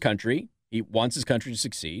loves his country. He wants his country to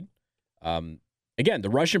succeed. Again, the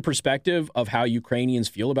Russian perspective of how Ukrainians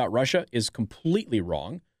feel about Russia is completely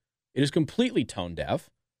wrong. It is completely tone deaf.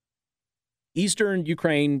 Eastern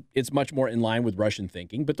Ukraine, it's much more in line with Russian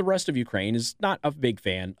thinking, but the rest of Ukraine is not a big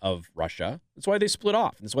fan of Russia. That's why they split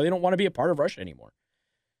off. That's why they don't want to be a part of Russia anymore.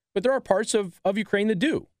 But there are parts of Ukraine that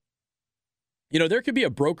do. You know, there could be a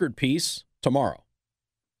brokered peace tomorrow.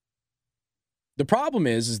 The problem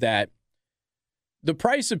is that the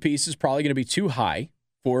price of peace is probably going to be too high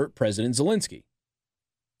for President Zelensky.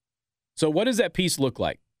 So what does that peace look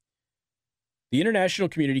like? The international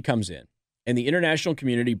community comes in, and the international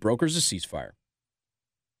community brokers a ceasefire.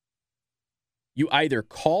 You either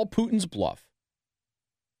call Putin's bluff,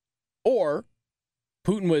 or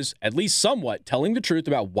Putin was at least somewhat telling the truth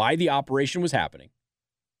about why the operation was happening,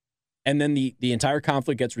 and then the entire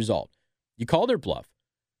conflict gets resolved. You call their bluff.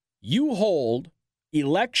 You hold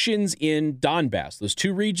elections in Donbass, those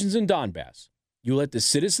two regions in Donbass. You let the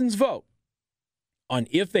citizens vote on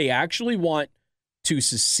if they actually want to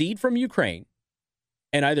secede from Ukraine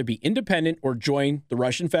and either be independent or join the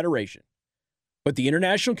Russian Federation. But the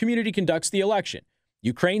international community conducts the election.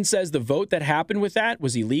 Ukraine says the vote that happened with that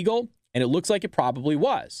was illegal, and it looks like it probably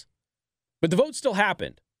was. But the vote still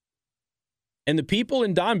happened. And the people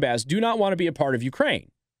in Donbass do not want to be a part of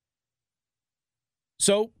Ukraine.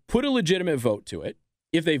 So put a legitimate vote to it.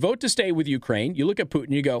 If they vote to stay with Ukraine, you look at Putin,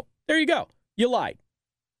 you go, there you go. You lied.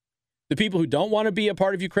 The people who don't want to be a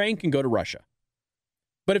part of Ukraine can go to Russia.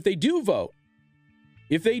 But if they do vote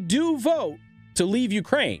to leave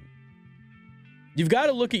Ukraine, you've got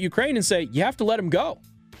to look at Ukraine and say, you have to let them go.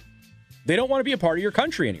 They don't want to be a part of your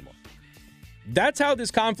country anymore. That's how this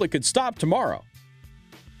conflict could stop tomorrow.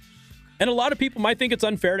 And a lot of people might think it's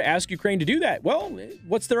unfair to ask Ukraine to do that. Well,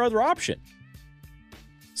 what's their other option?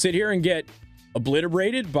 Sit here and get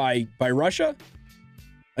obliterated by Russia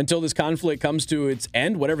until this conflict comes to its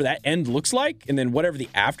end, whatever that end looks like, and then whatever the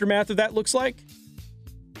aftermath of that looks like,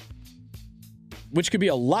 which could be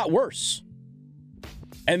a lot worse.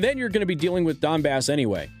 And then you're going to be dealing with Donbass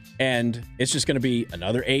anyway. And it's just going to be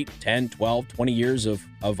another 8, 10, 12, 20 years of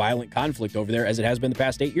violent conflict over there, as it has been the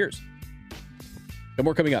past 8 years. Got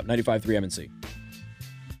more coming up, 95.3 MNC.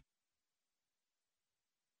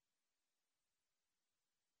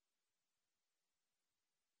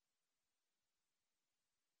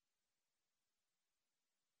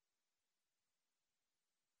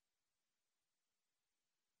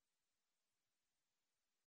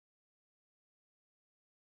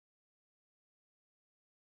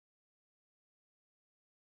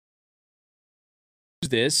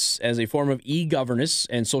 This as a form of e-governance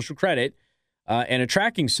and social credit and a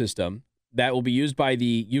tracking system that will be used by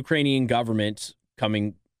the Ukrainian government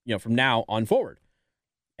coming, from now on forward.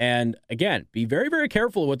 And again, be very, very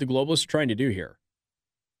careful of what the globalists are trying to do here.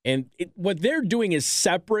 And what they're doing is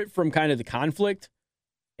separate from kind of the conflict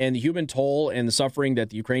and the human toll and the suffering that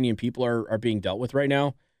the Ukrainian people are being dealt with right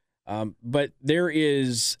now. But there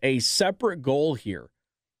is a separate goal here.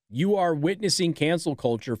 You are witnessing cancel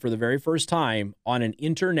culture for the very first time on an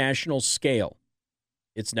international scale.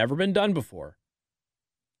 It's never been done before.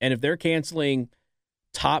 And if they're canceling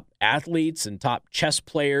top athletes and top chess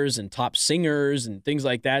players and top singers and things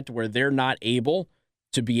like that to where they're not able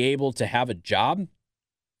to have a job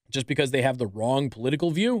just because they have the wrong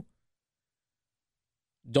political view,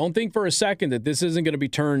 don't think for a second that this isn't going to be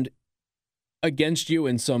turned against you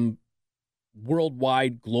in some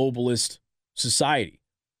worldwide globalist society.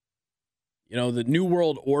 The New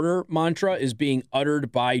World Order mantra is being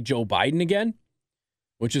uttered by Joe Biden again,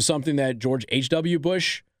 which is something that George H.W.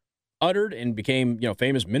 Bush uttered and became,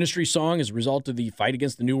 famous ministry song as a result of the fight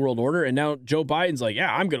against the New World Order. And now Joe Biden's like,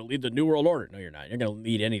 yeah, I'm going to lead the New World Order. No, you're not. You're going to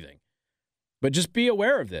lead anything. But just be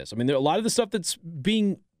aware of this. I mean, there are a lot of the stuff that's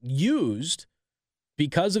being used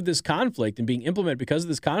because of this conflict and being implemented because of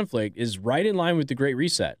this conflict is right in line with the Great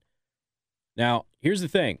Reset. Now, here's the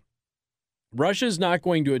thing. Russia's not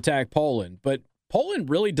going to attack Poland, but Poland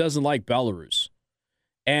really doesn't like Belarus.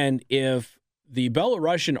 And if the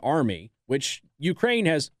Belarusian army, which Ukraine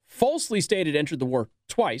has falsely stated entered the war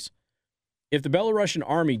twice, if the Belarusian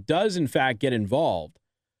army does in fact get involved,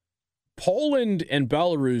 Poland and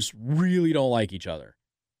Belarus really don't like each other.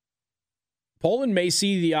 Poland may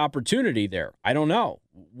see the opportunity there. I don't know.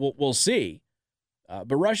 We'll see.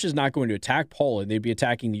 But Russia's not going to attack Poland. They'd be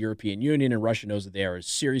attacking the European Union, and Russia knows that they are at a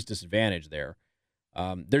serious disadvantage there.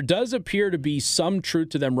 There does appear to be some truth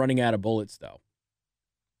to them running out of bullets, though.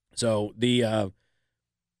 So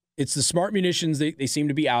it's the smart munitions they seem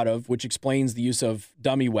to be out of, which explains the use of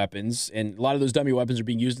dummy weapons. And a lot of those dummy weapons are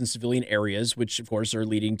being used in civilian areas, which, of course, are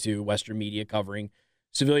leading to Western media covering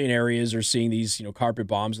civilian areas or seeing these, carpet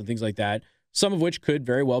bombs and things like that, some of which could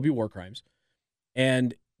very well be war crimes.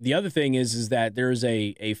 And the other thing is that there's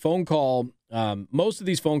a phone call. Most of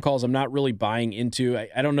these phone calls I'm not really buying into.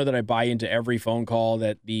 I don't know that I buy into every phone call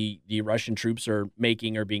that the Russian troops are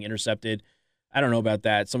making or being intercepted. I don't know about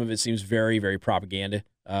that. Some of it seems very, very propaganda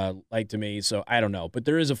like to me. So I don't know. But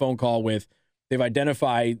there is a phone call they've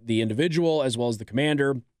identified the individual as well as the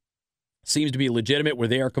commander. Seems to be legitimate where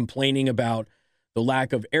they are complaining about the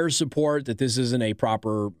lack of air support, that this isn't a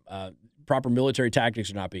proper military tactics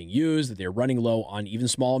are not being used, that they're running low on even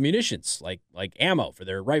small munitions like ammo for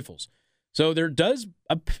their rifles. So there does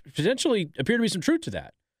potentially appear to be some truth to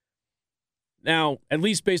that. Now, at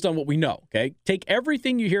least based on what we know, okay? Take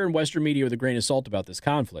everything you hear in Western media with a grain of salt about this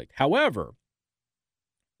conflict. However,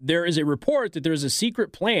 there is a report that there's a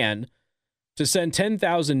secret plan to send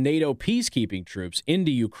 10,000 NATO peacekeeping troops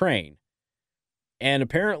into Ukraine. And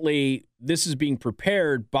apparently this is being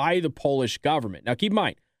prepared by the Polish government. Now, keep in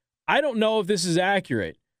mind, I don't know if this is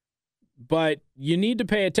accurate, but you need to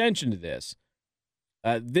pay attention to this.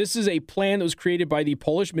 This is a plan that was created by the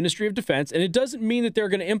Polish Ministry of Defense, and it doesn't mean that they're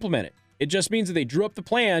going to implement it. It just means that they drew up the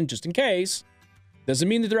plan just in case. Doesn't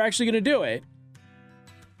mean that they're actually going to do it.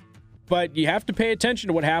 But you have to pay attention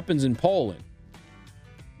to what happens in Poland.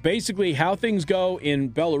 Basically, how things go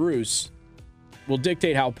in Belarus will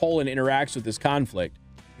dictate how Poland interacts with this conflict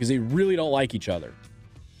because they really don't like each other.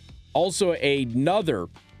 Also, another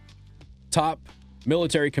top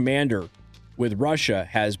military commander with Russia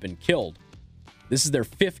has been killed. This is their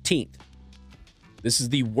 15th. This is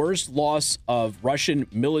the worst loss of Russian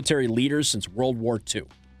military leaders since World War II.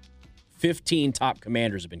 15 top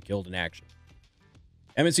commanders have been killed in action.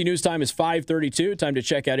 MNC News Time is 5:32. Time to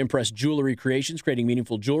check out Impress Jewelry Creations, creating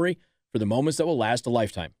meaningful jewelry for the moments that will last a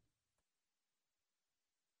lifetime.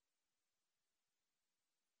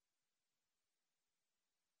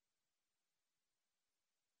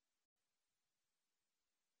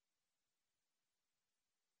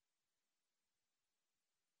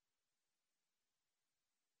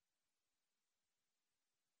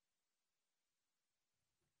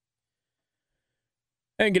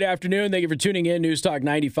 And good afternoon. Thank you for tuning in. News Talk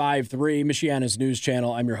 95.3, Michiana's news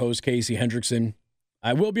channel. I'm your host, Casey Hendrickson.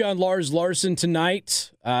 I will be on Lars Larson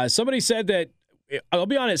tonight. Somebody said that I'll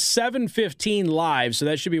be on at 7:15 live, so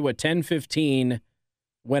that should be, 10:15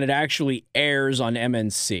 when it actually airs on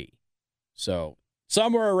MNC. So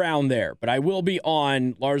somewhere around there. But I will be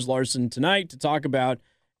on Lars Larson tonight to talk about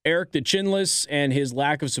Eric the Chinless and his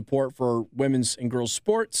lack of support for women's and girls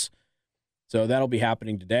sports. So that'll be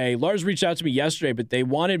happening today. Lars reached out to me yesterday, but they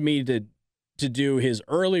wanted me to do his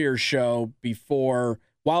earlier show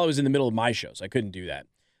while I was in the middle of my show, so I couldn't do that.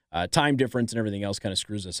 Time difference and everything else kind of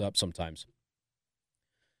screws us up sometimes.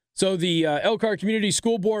 So the Elkhart Community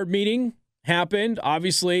School Board meeting happened.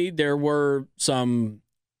 Obviously, there were some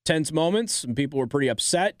tense moments. Some people were pretty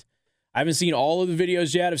upset. I haven't seen all of the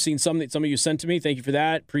videos yet. I've seen some that some of you sent to me. Thank you for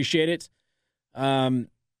that. Appreciate it.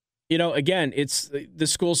 Again, it's the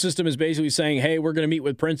school system is basically saying, hey, we're going to meet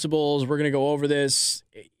with principals. We're going to go over this.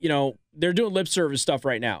 They're doing lip service stuff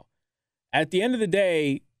right now. At the end of the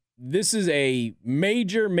day, this is a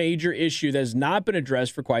major, major issue that has not been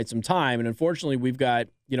addressed for quite some time. And unfortunately, we've got,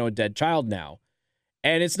 a dead child now.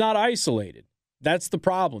 And it's not isolated. That's the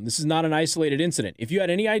problem. This is not an isolated incident. If you had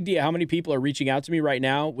any idea how many people are reaching out to me right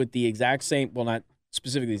now with the exact same, well, not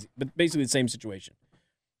specifically, but basically the same situation.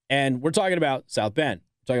 And we're talking about South Bend.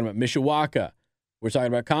 We're talking about Mishawaka. We're talking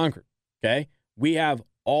about Concord, okay? We have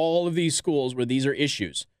all of these schools where these are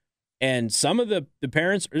issues. And some of the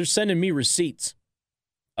parents are sending me receipts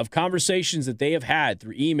of conversations that they have had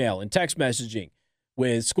through email and text messaging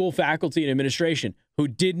with school faculty and administration who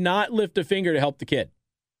did not lift a finger to help the kid.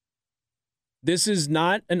 This is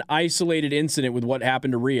not an isolated incident with what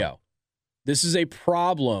happened to Rio. This is a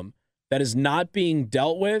problem that is not being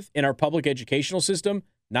dealt with in our public educational system,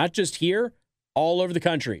 not just here, all over the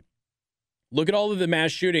country. Look at all of the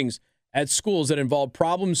mass shootings at schools that involve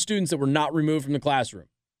problem students that were not removed from the classroom.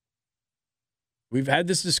 We've had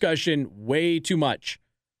this discussion way too much.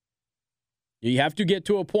 You have to get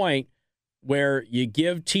to a point where you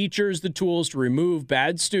give teachers the tools to remove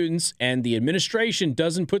bad students and the administration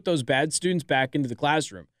doesn't put those bad students back into the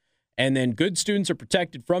classroom. And then good students are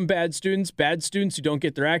protected from bad students who don't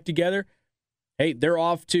get their act together. Hey, they're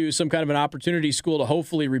off to some kind of an opportunity school to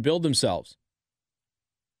hopefully rebuild themselves.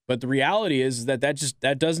 But the reality is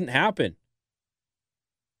that doesn't happen.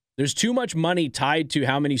 There's too much money tied to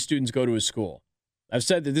how many students go to a school. I've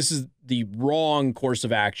said that this is the wrong course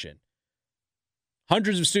of action.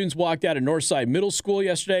 Hundreds of students walked out of Northside Middle School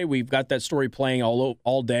yesterday. We've got that story playing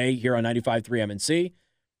all day here on 95.3 MNC.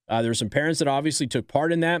 There were some parents that obviously took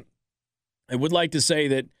part in that. I would like to say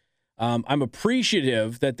that I'm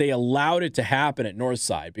appreciative that they allowed it to happen at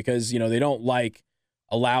Northside because, they don't like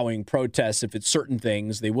allowing protests if it's certain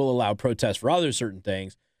things. They will allow protests for other certain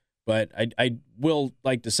things. But I will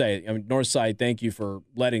like to say, Northside, thank you for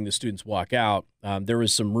letting the students walk out. There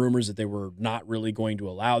was some rumors that they were not really going to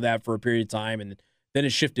allow that for a period of time, and then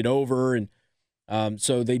it shifted over, and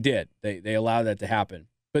so they did. They allowed that to happen.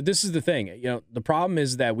 But this is the thing. The problem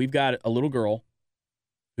is that we've got a little girl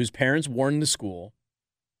whose parents warned the school,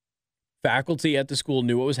 faculty at the school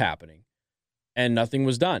knew what was happening, and nothing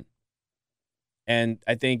was done. And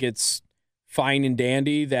I think it's fine and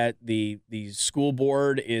dandy that the school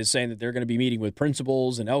board is saying that they're going to be meeting with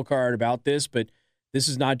principals in Elkhart about this, but this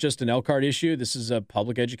is not just an Elkhart issue. This is a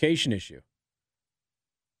public education issue.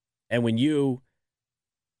 And when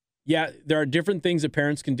there are different things that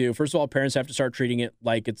parents can do. First of all, parents have to start treating it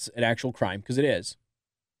like it's an actual crime, because it is.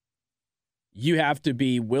 You have to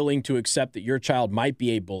be willing to accept that your child might be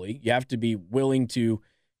a bully. You have to be willing to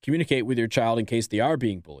communicate with your child in case they are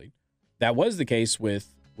being bullied. That was the case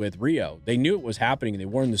with Rio. They knew it was happening and they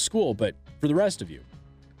warned the school, but for the rest of you.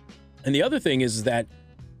 And the other thing is that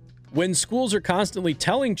when schools are constantly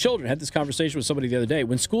telling children, I had this conversation with somebody the other day,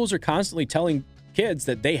 when schools are constantly telling kids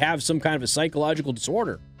that they have some kind of a psychological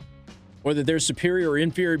disorder, or that they're superior or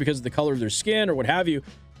inferior because of the color of their skin or what have you,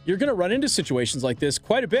 you're going to run into situations like this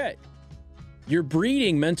quite a bit. You're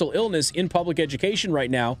breeding mental illness in public education right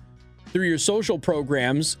now through your social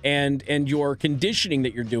programs and your conditioning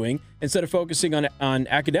that you're doing instead of focusing on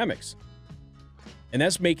academics. And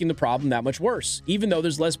that's making the problem that much worse, even though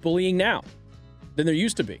there's less bullying now than there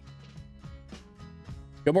used to be.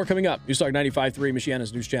 Got more coming up. News Talk 95.3,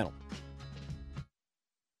 Michiana's News Channel.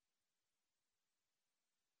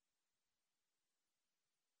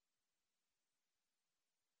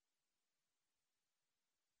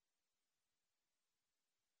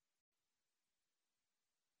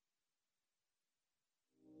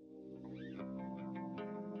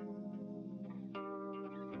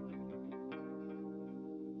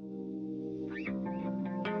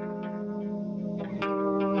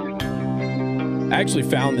 I actually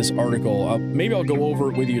found this article. Maybe I'll go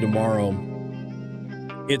over it with you tomorrow.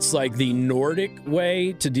 It's like the Nordic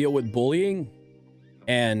way to deal with bullying,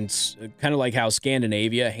 and kind of like how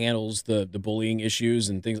Scandinavia handles the bullying issues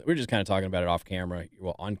and things. We're just kind of talking about it off camera,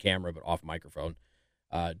 well, on camera, but off microphone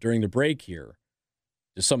during the break here.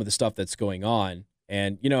 Just some of the stuff that's going on.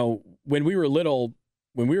 And, you know, when we were little,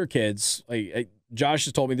 when we were kids, Josh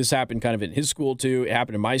has told me this happened kind of in his school too. It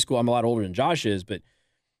happened in my school. I'm a lot older than Josh is, but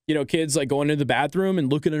you know, kids like going into the bathroom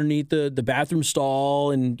and looking underneath the bathroom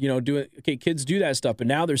stall and, you know, kids do that stuff. But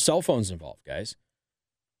now there's cell phones involved, guys.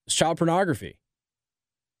 It's child pornography.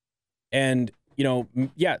 And, you know,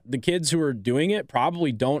 yeah, the kids who are doing it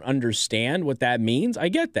probably don't understand what that means. I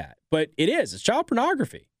get that. But it is. It's child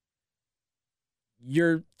pornography.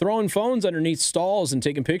 You're throwing phones underneath stalls and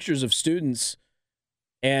taking pictures of students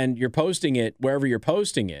and you're posting it wherever you're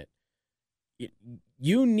posting it.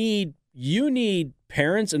 You need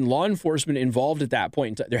parents and law enforcement involved at that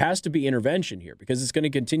point. There has to be intervention here because it's going to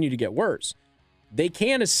continue to get worse. They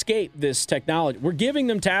can't escape this technology. We're giving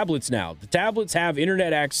them tablets now. The tablets have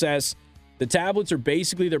internet access. The tablets are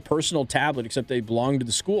basically their personal tablet, except they belong to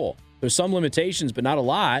the school. There's some limitations, but not a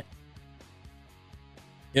lot.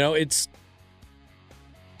 You know, it's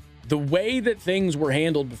the way that things were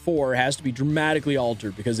handled before has to be dramatically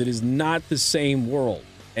altered because it is not the same world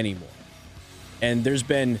anymore. And there's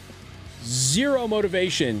been zero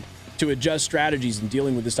motivation to adjust strategies in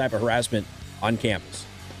dealing with this type of harassment on campus.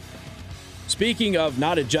 Speaking of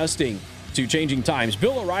not adjusting to changing times,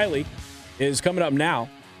 Bill O'Reilly is coming up now.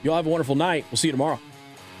 You'll have a wonderful night. We'll see you tomorrow.